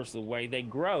growers, the way they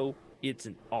grow, it's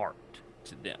an art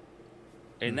to them.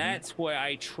 And that's where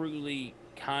I truly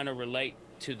kind of relate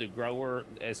to the grower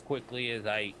as quickly as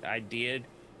I did,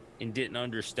 and didn't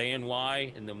understand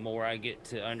why. And the more I get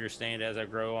to understand as I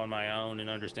grow on my own and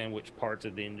understand which parts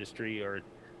of the industry are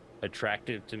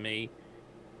attractive to me,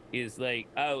 is like,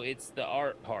 oh, it's the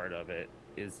art part of it.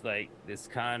 It's like this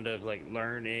kind of like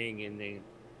learning and then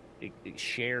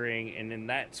sharing. And then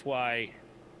that's why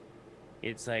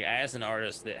it's like, as an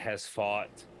artist that has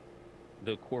fought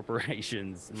the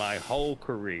corporations my whole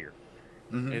career,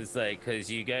 it's like, because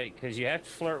you have to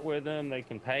flirt with them. They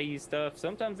can pay you stuff.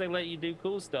 Sometimes they let you do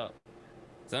cool stuff.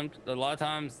 A lot of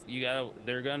times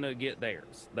they're gonna get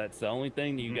theirs. That's the only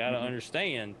thing that you gotta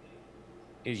understand,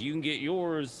 is you can get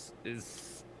yours,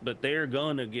 but they're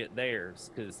gonna get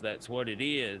theirs, because that's what it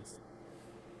is.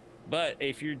 But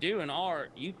if you're doing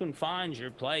art, you can find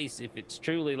your place if it's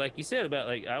truly, like you said about,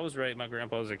 like, I was raised, my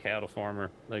grandpa was a cattle farmer.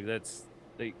 Like, that's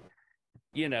like,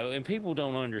 and people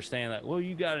don't understand that. Well,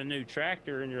 you got a new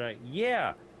tractor, and you're like,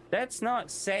 yeah, that's not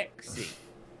sexy.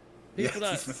 People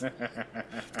don't.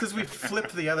 Because we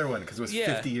flipped the other one because it was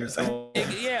 50 years old.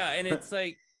 Yeah, and it's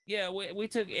like, yeah, we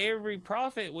took every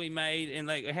profit we made and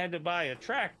like had to buy a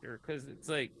tractor, because it's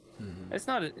like, it's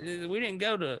not. We didn't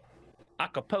go to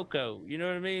Acapulco. You know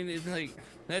what I mean? It's like,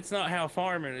 that's not how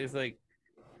farming is. Like,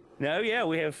 no, yeah,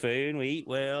 we have food, we eat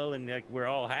well, and like we're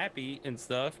all happy and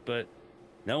stuff, but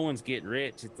no one's getting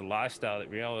rich. It's a lifestyle that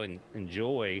we all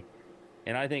enjoy.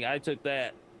 And I think I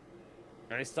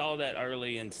saw that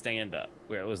early in stand-up,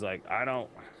 where it was like, I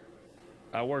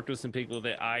worked with some people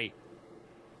that I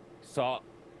thought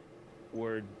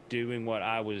were doing what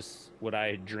I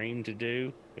had dreamed to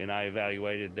do, and I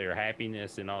evaluated their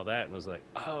happiness and all that, and was like,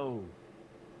 oh,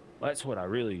 that's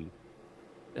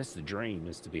the dream,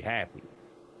 is to be happy.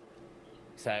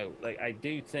 So like, I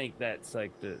do think that's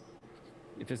like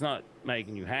if it's not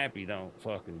making you happy, don't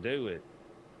fucking do it.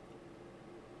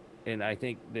 And I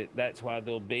think that's why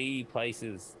there'll be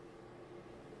places.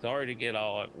 Sorry to get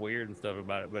all like weird and stuff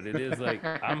about it, but it is like,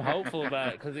 I'm hopeful about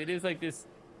it, because it is like this.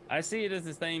 I see it as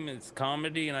the same as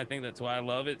comedy, and I think that's why I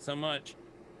love it so much.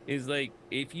 Is like,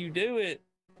 if you do it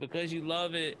because you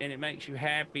love it and it makes you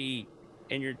happy,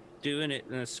 and you're doing it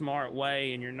in a smart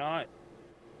way, and you're not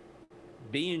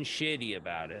being shitty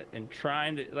about it and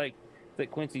trying to, like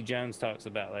Quincy Jones talks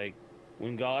about, like,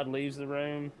 when God leaves the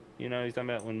room, he's talking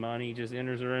about when money just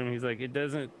enters the room. He's like, it's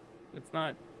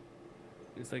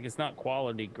not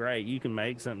quality great. You can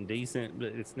make something decent, but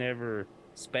it's never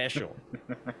special.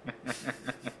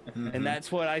 And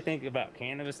that's what I think about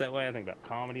cannabis that way. I think about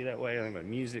comedy that way. I think about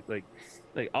music, like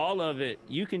all of it.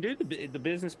 You can do the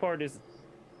business part is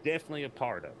definitely a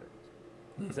part of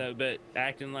it. So, but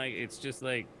acting like it's just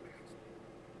like,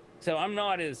 so I'm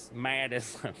not as mad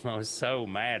as I was so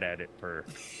mad at it for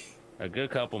a good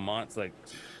couple months, like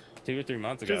 2 or 3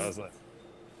 months ago.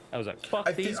 I was like,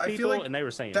 fuck these people, like, and they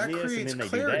were saying that this, and then they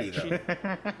clarity, do that shit.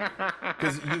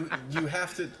 Because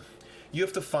you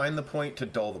have to find the point to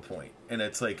dull the point. And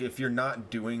it's like, if you're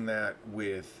not doing that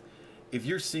if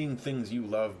you're seeing things you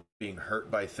love being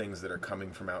hurt by things that are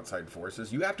coming from outside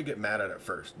forces, you have to get mad at it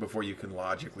first before you can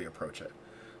logically approach it.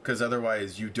 Because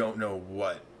otherwise you don't know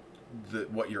what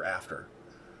you're after.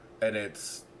 And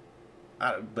it's,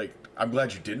 I'm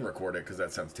glad you didn't record it, because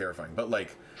that sounds terrifying. But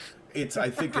like, I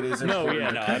think it is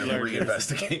important to kind of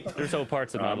reinvestigate. There's whole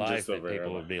parts of my life that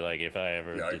people would be like, if I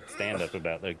ever did stand up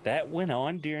about, like, that went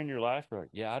on during your life. Like,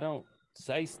 yeah, I don't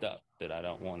say stuff that I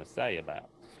don't want to say about.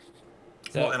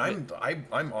 So, well, and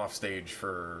I'm off stage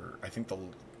for, I think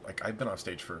I've been off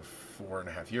stage for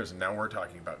 4.5 years, and now we're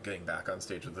talking about getting back on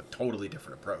stage with a totally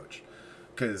different approach.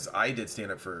 Because I did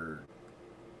stand up for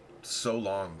so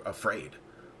long afraid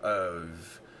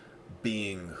of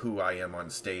being who I am on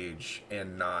stage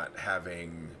and not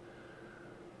having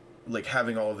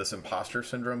all of this imposter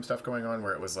syndrome stuff going on,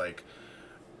 where it was like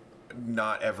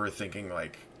not ever thinking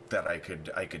like, that I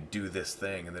could do this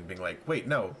thing, and then being like, wait,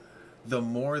 no, the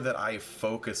more that I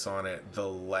focus on it, the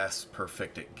less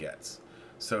perfect it gets.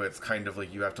 So it's kind of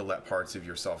like you have to let parts of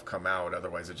yourself come out,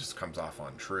 otherwise it just comes off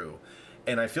untrue.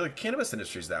 And I feel like cannabis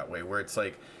industry is that way, where it's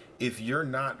like, if you're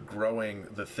not growing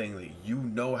the thing that you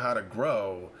know how to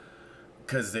grow,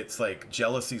 because it's like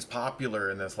jealousy's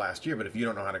popular in this last year, but if you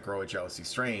don't know how to grow a jealousy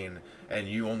strain and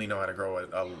you only know how to grow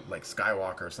a like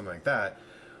Skywalker or something like that,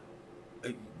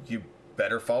 you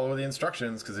better follow the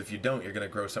instructions, because if you don't, you're going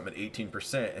to grow something at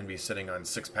 18% and be sitting on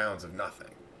 6 pounds of nothing.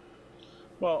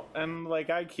 Well, and like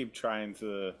I keep trying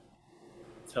to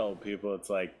tell people, it's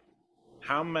like,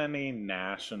 how many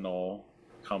national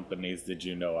companies did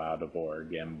you know out of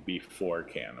Oregon before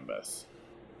cannabis?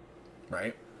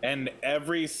 Right? And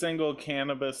every single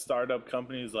cannabis startup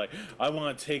company is like, I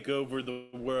want to take over the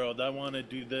world. I want to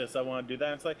do this. I want to do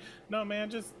that. It's like, no, man,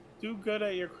 just do good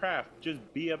at your craft. Just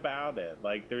be about it.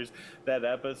 Like, there's that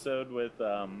episode with,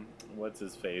 what's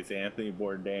his face? Anthony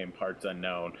Bourdain, Parts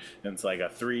Unknown. And it's like a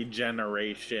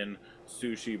 3-generation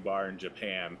sushi bar in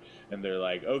Japan. And they're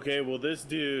like, okay, well, this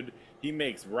dude, he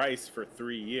makes rice for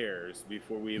 3 years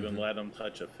before we even let him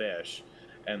touch a fish.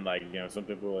 And like, you know, some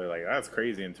people are like, that's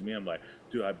crazy. And to me, I'm like,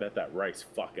 dude, I bet that rice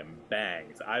fucking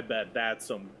bangs. I bet that's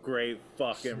some great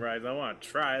fucking rice. I want to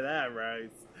try that rice.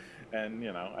 And,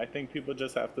 you know, I think people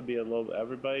just have to be a little,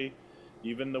 everybody,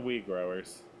 even the weed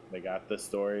growers, they got the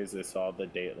stories, they saw the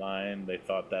Dateline, they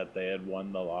thought that they had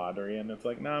won the lottery. And it's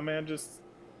like, nah, man, just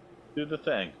do the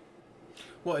thing.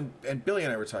 Well, and Billy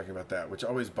and I were talking about that, which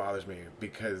always bothers me,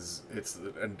 because it's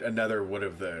another one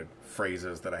of the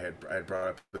phrases that I had brought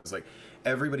up. It's like,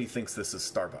 everybody thinks this is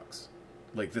Starbucks.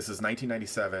 Like, this is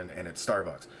 1997 and it's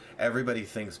Starbucks. Everybody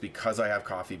thinks because I have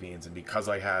coffee beans and because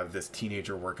I have this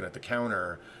teenager working at the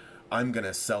counter, I'm going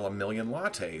to sell 1 million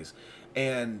lattes.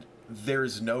 And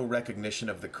there's no recognition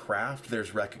of the craft.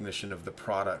 There's recognition of the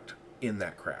product in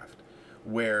that craft,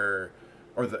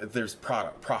 there's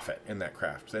profit in that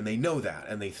craft, and they know that,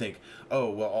 and they think, oh,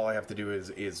 well, all I have to do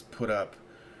is put up,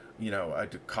 you know, a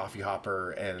coffee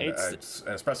hopper and an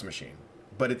espresso machine.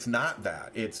 But it's not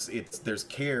that. It's there's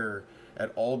care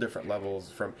at all different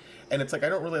levels and it's like, I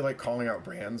don't really like calling out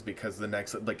brands, because the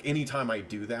next, like, anytime I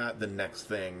do that, the next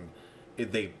thing,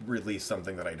 they release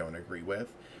something that I don't agree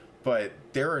with. But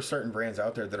there are certain brands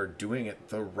out there that are doing it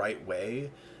the right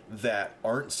way, that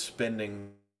aren't spending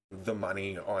the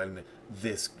money on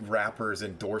this rapper's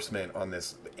endorsement on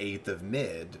this 8th of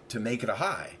mid to make it a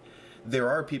high. There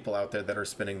are people out there that are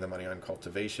spending the money on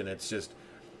cultivation. It's just,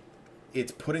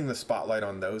 it's putting the spotlight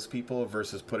on those people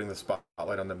versus putting the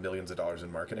spotlight on the millions of dollars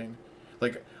in marketing.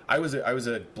 Like, I was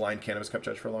a blind cannabis cup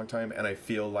judge for a long time, and I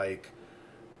feel like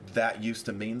that used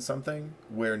to mean something,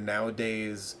 where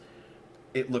nowadays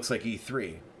it looks like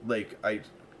E3. Like,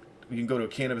 you can go to a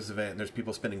cannabis event and there's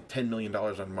people spending $10 million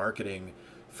on marketing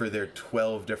for their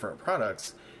 12 different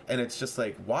products, and it's just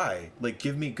like, why? Like,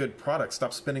 give me good products.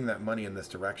 Stop spending that money in this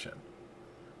direction.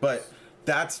 But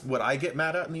that's what I get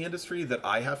mad at in the industry, that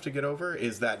I have to get over,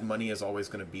 is that money is always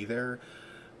going to be there.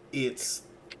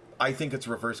 I think it's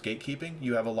reverse gatekeeping.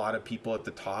 You have a lot of people at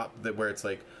the top where it's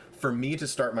like, for me to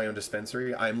start my own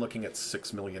dispensary, I'm looking at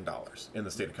 $6 million in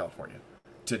the state of California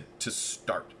to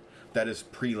start. That is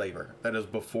pre-labor. That is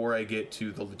before I get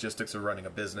to the logistics of running a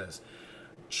business.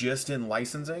 Just in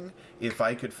licensing, if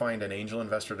I could find an angel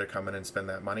investor to come in and spend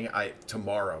that money,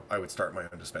 tomorrow I would start my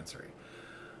own dispensary.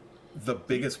 The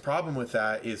biggest problem with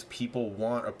that is people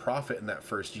want a profit in that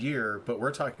first year, but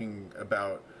we're talking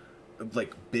about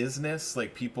like business,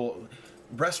 like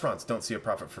restaurants don't see a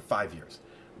profit for 5 years.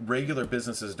 Regular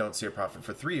businesses don't see a profit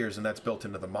for 3 years, and that's built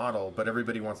into the model, but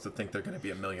everybody wants to think they're going to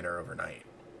be a millionaire overnight.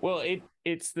 Well,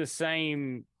 it's the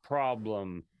same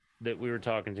problem that we were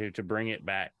talking to bring it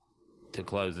back to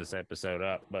close this episode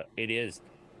up, but it's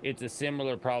a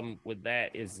similar problem with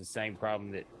that. Is the same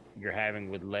problem that you're having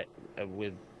with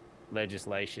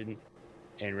legislation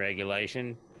and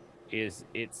regulation. It's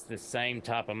the same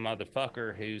type of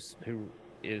motherfucker who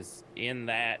is in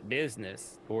that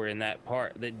business or in that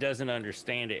part that doesn't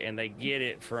understand it, and they get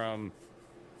it from,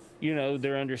 you know,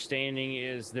 their understanding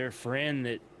is their friend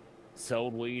that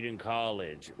sold weed in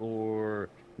college or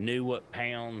knew what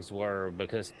pounds were,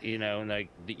 because, you know, like,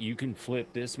 you can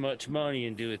flip this much money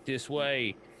and do it this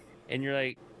way. And you're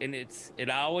like, and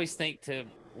I always think to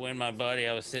when I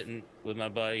was sitting with my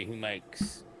buddy who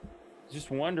makes just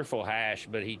wonderful hash,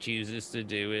 but he chooses to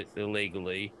do it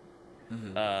illegally.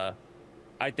 Mm-hmm.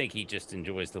 I think he just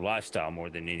enjoys the lifestyle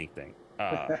more than anything.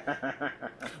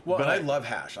 Well, and I love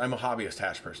hash. I'm a hobbyist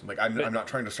hash person. Like, I'm not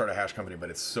trying to start a hash company, but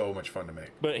it's so much fun to make.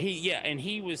 But his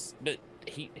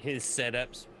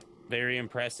setups very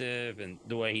impressive, and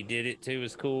the way he did it too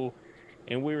was cool.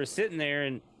 And we were sitting there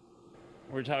and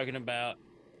we're talking about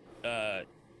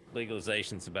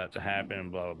legalization's about to happen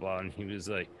and blah blah blah. And he was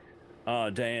like, "Oh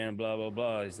damn, blah blah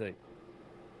blah." He's like,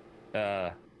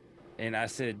 and I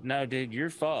said, "No, dude,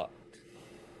 you're fucked."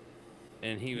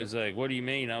 And he was like, "What do you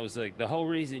mean?" I was like, "The whole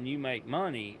reason you make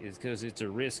money is because it's a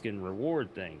risk and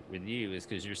reward thing with you, is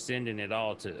because you're sending it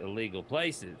all to illegal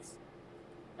places."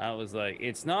 I was like,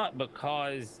 "It's not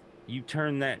because you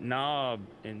turn that knob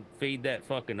and feed that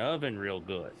fucking oven real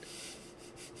good."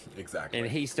 Exactly. And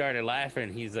he started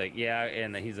laughing. He's like, "Yeah."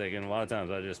 And he's like, "And a lot of times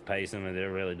I just pay them and they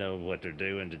don't really know what they're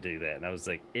doing to do that." And I was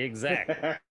like,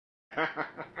 "Exactly."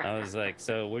 I was like,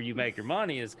 "So where you make your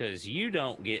money is because you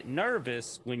don't get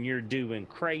nervous when you're doing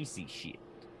crazy shit."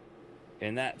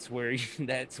 And that's where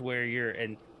you're,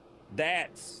 and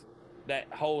that's that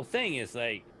whole thing is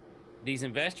like, these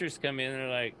investors come in and they're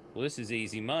like, "Well, this is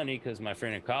easy money because my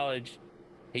friend in college,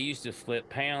 he used to flip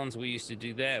pounds. We used to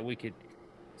do that.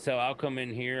 So I'll come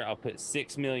in here, I'll put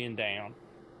 6 million down.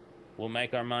 We'll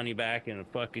make our money back in a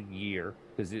fucking year."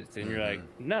 And you're like,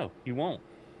 "No, you won't."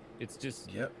 It's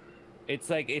just, yep. It's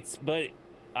like,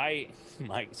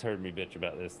 Mike's heard me bitch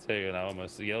about this too, and I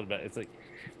almost yelled about it. It's like,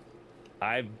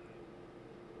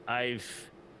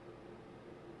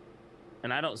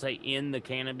 and I don't say in the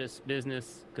cannabis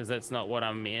business because that's not what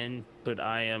I'm in, but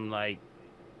I am like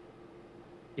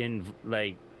in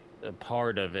like a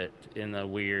part of it in a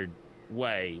weird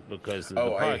way because of the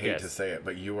podcast. I hate to say it,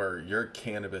 but you're a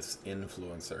cannabis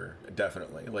influencer,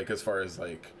 definitely. Like, as far as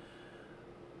like,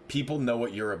 people know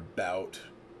what you're about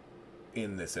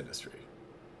in this industry.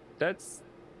 That's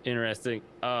interesting.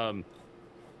 Do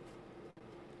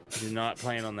not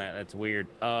plan on that. That's weird.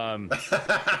 I'm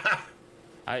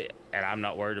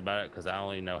not worried about it because I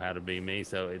only know how to be me,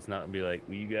 so it's not gonna be like,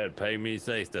 "Well, you got to pay me to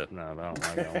say stuff." No, I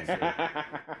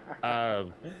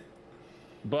don't.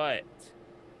 But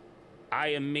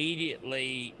I not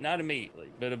immediately,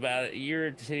 but about a year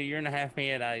and a half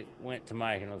in, I went to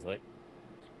Mike and I was like,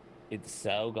 "It's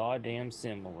so goddamn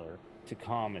similar to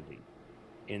comedy,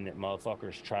 in that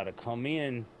motherfuckers try to come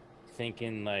in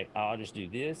thinking like, I'll just do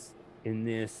this and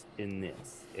this and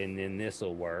this, and then this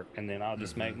will work, and then I'll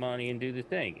just make money and do the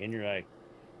thing." And you're like,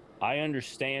 I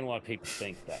understand why people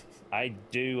think that. I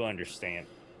do understand,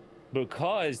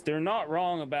 because they're not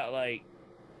wrong about like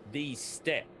these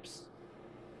steps.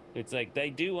 It's like they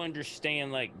do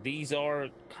understand, like, these are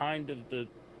kind of the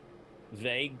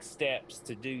vague steps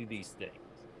to do these things.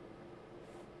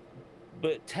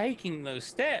 But taking those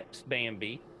steps,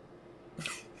 Bambi,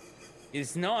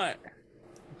 is not,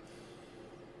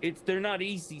 they're not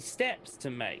easy steps to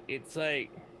make. It's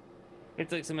like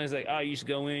somebody's like, "Oh, you should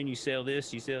go in, you sell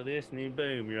this, and then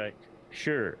boom, you're like,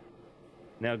 sure.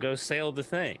 Now go sell the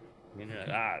thing." And you're like,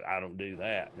 I don't do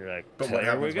that. You're like, but what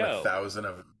happens when you have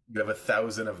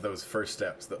 1,000 of those first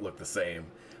steps that look the same,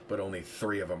 but only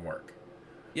 3 of them work?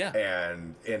 Yeah.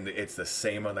 And it's the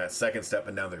same on that second step,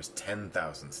 and now there's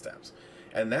 10,000 steps.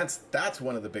 And that's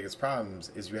one of the biggest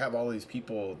problems, is you have all these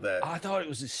people that, I thought it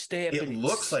was a step. It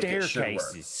looks like it should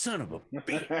work. Son of a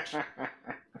bitch.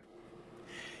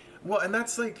 Well, and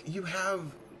that's like, you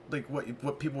have like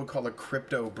what people would call a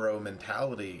crypto bro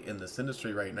mentality in this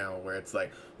industry right now, where it's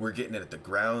like, we're getting it at the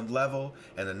ground level,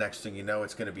 and the next thing you know,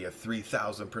 it's going to be a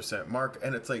 3,000% mark,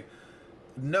 and it's like,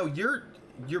 no, you're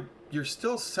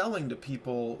still selling to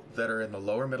people that are in the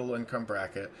lower middle income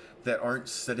bracket, that aren't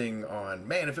sitting on,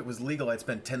 man, if it was legal, I'd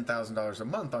spend $10,000 a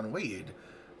month on weed.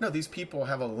 No, these people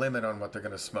have a limit on what they're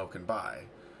going to smoke and buy,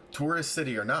 tourist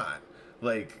city or not.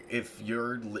 Like, if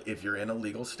you're in a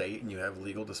legal state and you have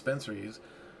legal dispensaries,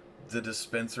 the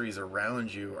dispensaries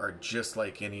around you are just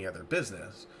like any other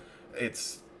business.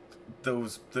 It's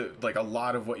like, a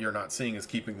lot of what you're not seeing is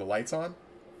keeping the lights on,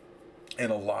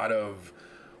 and a lot of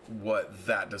what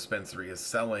that dispensary is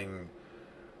selling,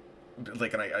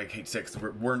 like, and I hate to say it, 'cause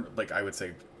we're like, I would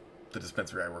say the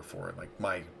dispensary I work for, like,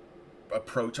 my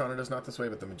approach on it is not this way,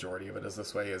 but the majority of it is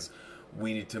this way, is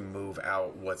we need to move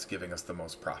out what's giving us the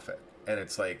most profit. And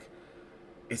it's like,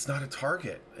 it's not a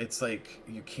target. It's like,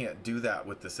 you can't do that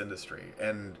with this industry.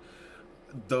 And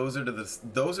those are the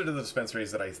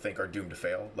dispensaries that I think are doomed to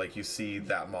fail. Like, you see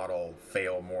that model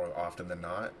fail more often than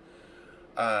not.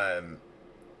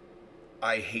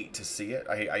 I hate to see it.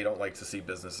 I don't like to see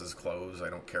businesses close. I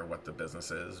don't care what the business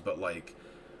is. But, like,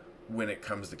 when it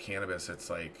comes to cannabis, it's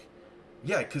like,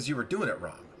 yeah, because you were doing it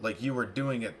wrong. Like, you were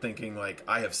doing it thinking, like,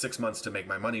 I have 6 months to make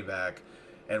my money back,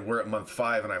 and we're at month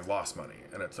 5 and I've lost money.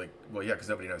 And it's like, well, yeah, because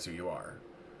nobody knows who you are.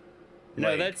 No,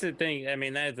 Like, that's the thing. I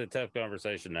mean, that's a tough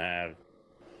conversation to have,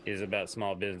 is about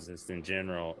small business in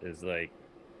general. Is like,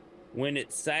 when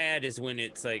it's sad is when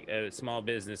it's like a small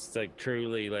business, it's like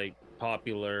truly like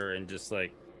popular and just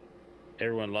like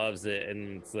everyone loves it,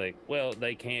 and it's like, well,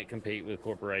 they can't compete with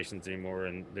corporations anymore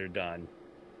and they're done.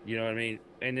 You know what I mean?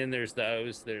 And then there's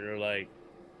those that are like,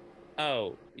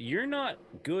 oh, you're not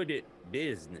good at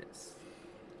business.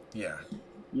 Yeah.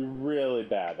 You're really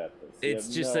bad at this.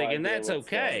 It's just like, and that's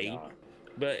okay,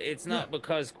 but it's not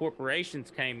because corporations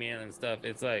came in and stuff.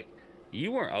 It's like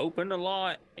you weren't open a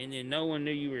lot, and then no one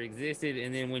knew you were existed,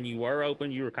 and then when you were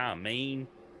open, you were kind of mean,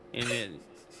 and then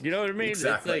you know what I mean?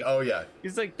 Exactly. It's like, oh yeah.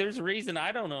 it's like there's a reason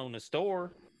I don't own a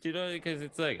store, you know, because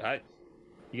it's like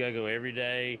you gotta go every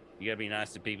day. You gotta be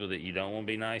nice to people that you don't want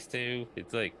to be nice to.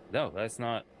 It's like, no, that's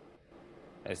not.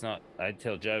 I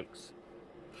tell jokes.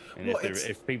 And Well,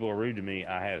 if people are rude to me,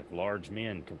 I have large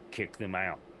men can kick them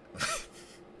out.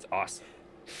 It's awesome.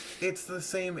 It's the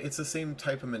same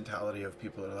type of mentality of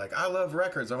people that are like, I love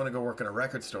records, I want to go work in a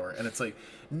record store. And it's like,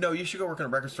 no, you should go work in a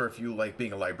record store if you like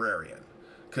being a librarian.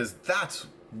 Because that's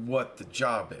what the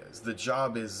job is. The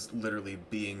job is literally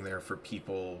being there for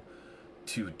people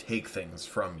to take things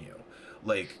from you.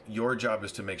 Like, your job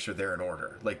is to make sure they're in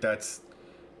order. Like, that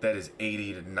is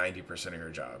 80 to 90% of your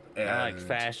job. And I like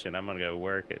fashion. I'm gonna go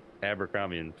work at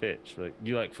Abercrombie and Fitch. Like,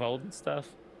 you like folding stuff?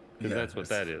 Because that's what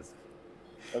that is.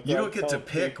 You don't get to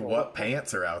pick what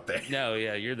pants are out there. No,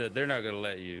 yeah, they're not gonna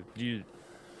let you. You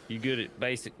good at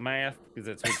basic math because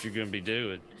that's what you're gonna be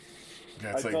doing.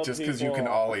 Yeah, it's like, just because you can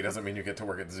ollie doesn't mean you get to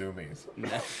work at Zoomies.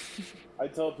 I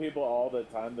tell people all the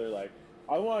time, they're like,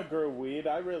 I want to grow weed.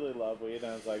 I really love weed.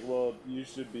 And I was like, well, you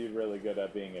should be really good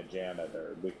at being a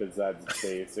janitor because that's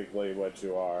basically what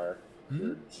you are.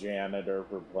 You're a janitor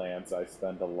for plants. I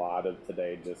spent a lot of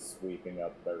today just sweeping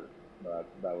up dirt.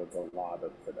 That was a lot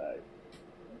of today.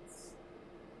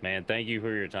 Man, thank you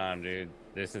for your time, dude.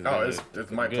 This is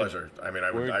it's my pleasure. I mean,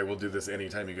 I will do this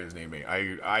anytime you guys need me.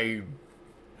 I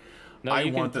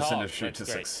want this industry to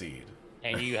succeed.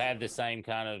 And you have the same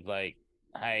kind of like,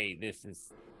 hey, this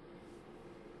is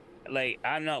like,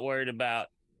 I'm not worried about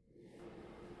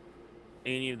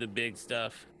any of the big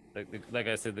stuff. Like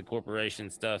I said, the corporation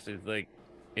stuff is like,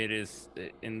 it is,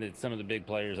 and some of the big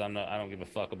players, I don't give a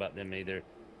fuck about them either.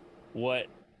 What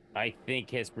I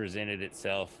think has presented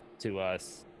itself to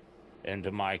us and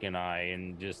to Mike and I,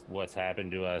 and just what's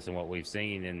happened to us and what we've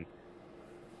seen, and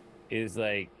is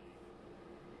like,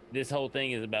 this whole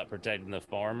thing is about protecting the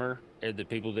farmer and the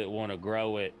people that want to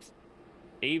grow it,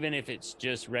 even if it's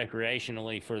just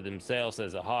recreationally for themselves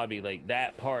as a hobby. Like,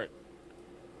 that part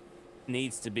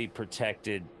needs to be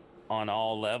protected on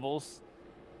all levels,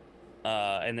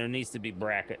 and there needs to be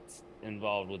brackets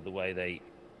involved with the way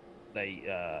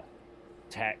they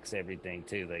tax everything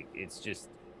too. Like, it's just,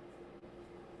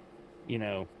 you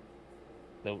know,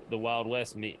 the Wild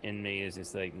West in me is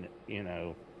just like, you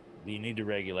know, you need to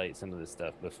regulate some of this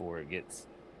stuff before it gets.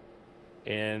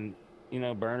 And, you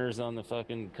know, Burner's on the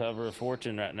fucking cover of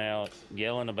Fortune right now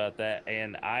yelling about that,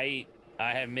 and I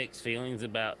have mixed feelings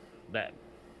about that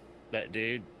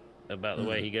dude, about the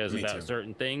way he goes about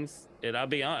certain things. And I'll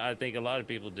be honest, I think a lot of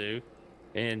people do,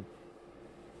 and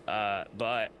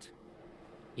but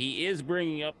he is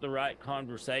bringing up the right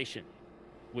conversation,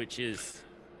 which is,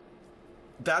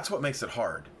 that's what makes it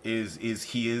hard. He's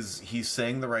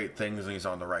saying the right things and he's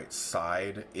on the right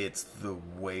side. It's the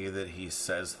way that he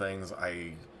says things.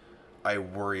 I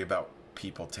worry about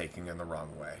people taking in the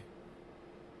wrong way.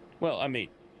 Well, I mean,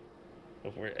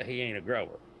 he ain't a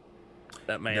grower.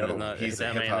 That man is not. He's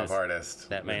a hip hop artist.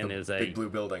 That man is a big blue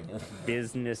building.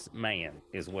 Businessman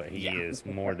is what he is,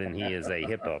 more than he is a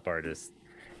hip hop artist.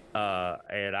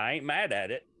 And I ain't mad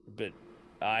at it, but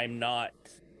I'm not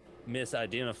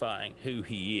misidentifying who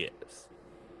he is.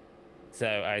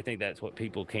 So I think that's what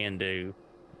people can do.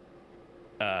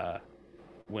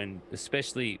 When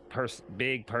especially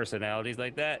big personalities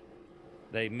like that,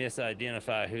 they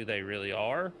misidentify who they really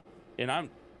are. And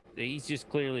he's just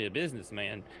clearly a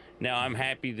businessman. Now I'm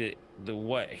happy that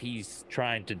what he's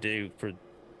trying to do for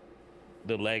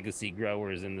the legacy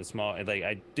growers and the small, like,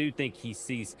 I do think he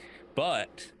sees,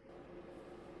 but,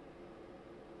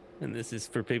 and this is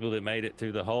for people that made it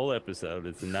through the whole episode,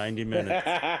 it's 90 minutes.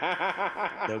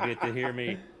 They'll get to hear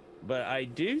me. But I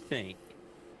do think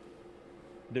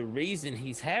the reason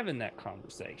he's having that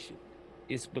conversation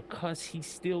is because he's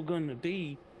still going to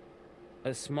be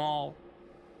a small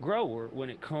grower when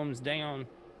it comes down,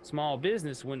 small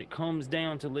business, when it comes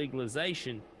down to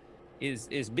legalization. Is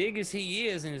as big as he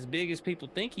is and as big as people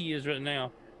think he is right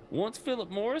now, once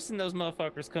Philip Morris and those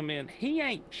motherfuckers come in, he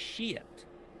ain't shit.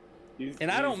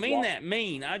 And I don't mean that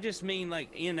mean. I just mean like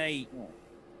in a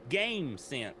game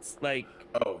sense. Like,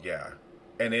 oh yeah,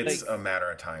 and it's like, a matter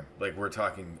of time. Like, we're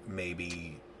talking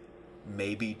maybe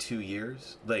maybe 2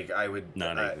 years. Like I would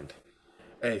Not even.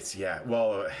 It's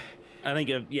well. I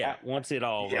think once it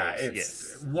all Yeah, rolls, it's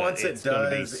yes. once But it gonna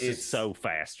be does, it's so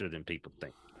faster than people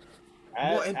think.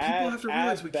 well, and people have to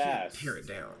realize at we can't tear it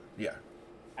down. Yeah.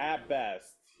 At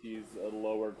best, he's a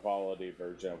lower quality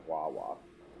version of Wawa.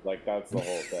 Like that's the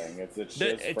whole thing. It's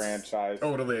just franchise.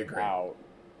 Totally agree. Out.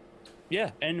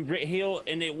 Yeah, and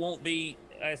it won't be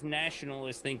as national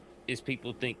as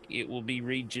people think. It will be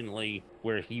regionally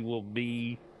where he will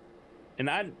be. And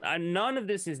I none of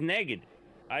this is negative.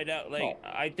 I don't like. No.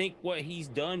 I think what he's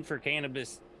done for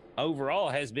cannabis overall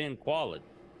has been quality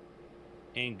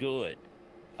and good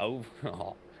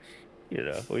overall.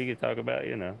 We could talk about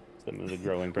some of the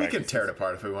growing practices. We can tear it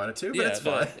apart if we wanted to, but it's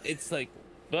fine. It's like,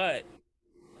 but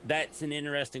that's an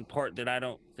interesting part that I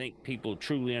don't think people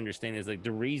truly understand. Is like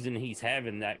the reason he's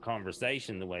having that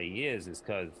conversation the way he is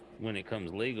because when it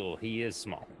comes legal, he is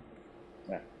small.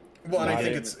 Yeah. Well, and I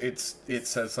think it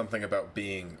says something about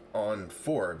being on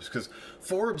Forbes, because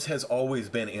Forbes has always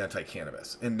been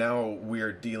anti-cannabis, and now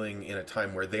we're dealing in a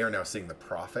time where they are now seeing the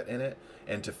profit in it,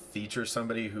 and to feature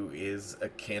somebody who is a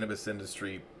cannabis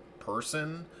industry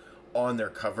person on their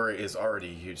cover is already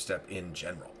a huge step in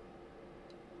general.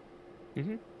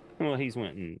 Mm-hmm. Well, he's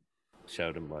went and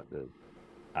showed him what the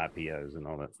IPOs and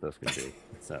all that stuff can do.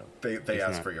 So they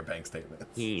asked for your bank statements.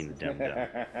 He ain't a dumb.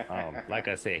 Like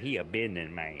I said, he a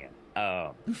business man.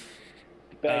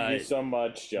 Thank you so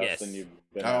much, Justin. Yes. You've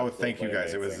been Thank you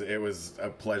guys. amazing. It was a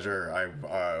pleasure.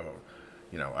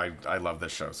 I love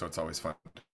this show, so it's always fun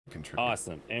to contribute.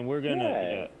 Awesome, and we're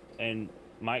gonna and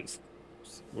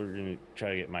we're gonna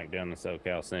try to get Mike down to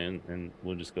SoCal soon, and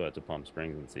we'll just go out to Palm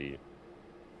Springs and see you.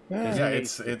 Yeah,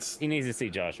 he needs to see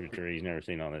Joshua Tree. He's never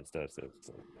seen all that stuff.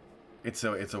 So. It's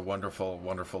a wonderful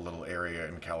little area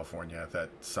in California that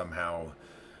somehow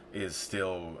is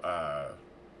still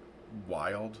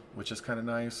wild, which is kind of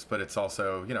nice, but it's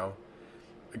also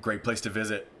a great place to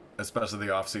visit, especially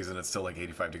the off season. It's still like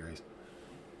 85 degrees.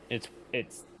 It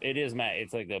is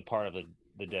it's like the part of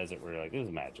the desert where you're like, this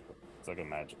is magical. It's like a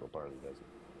magical part of the desert.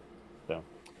 So,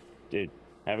 dude,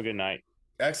 have a good night.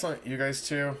 Excellent. You guys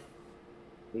too.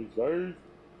 Peace out.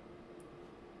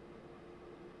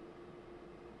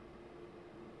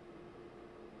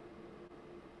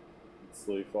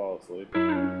 Fall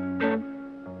asleep.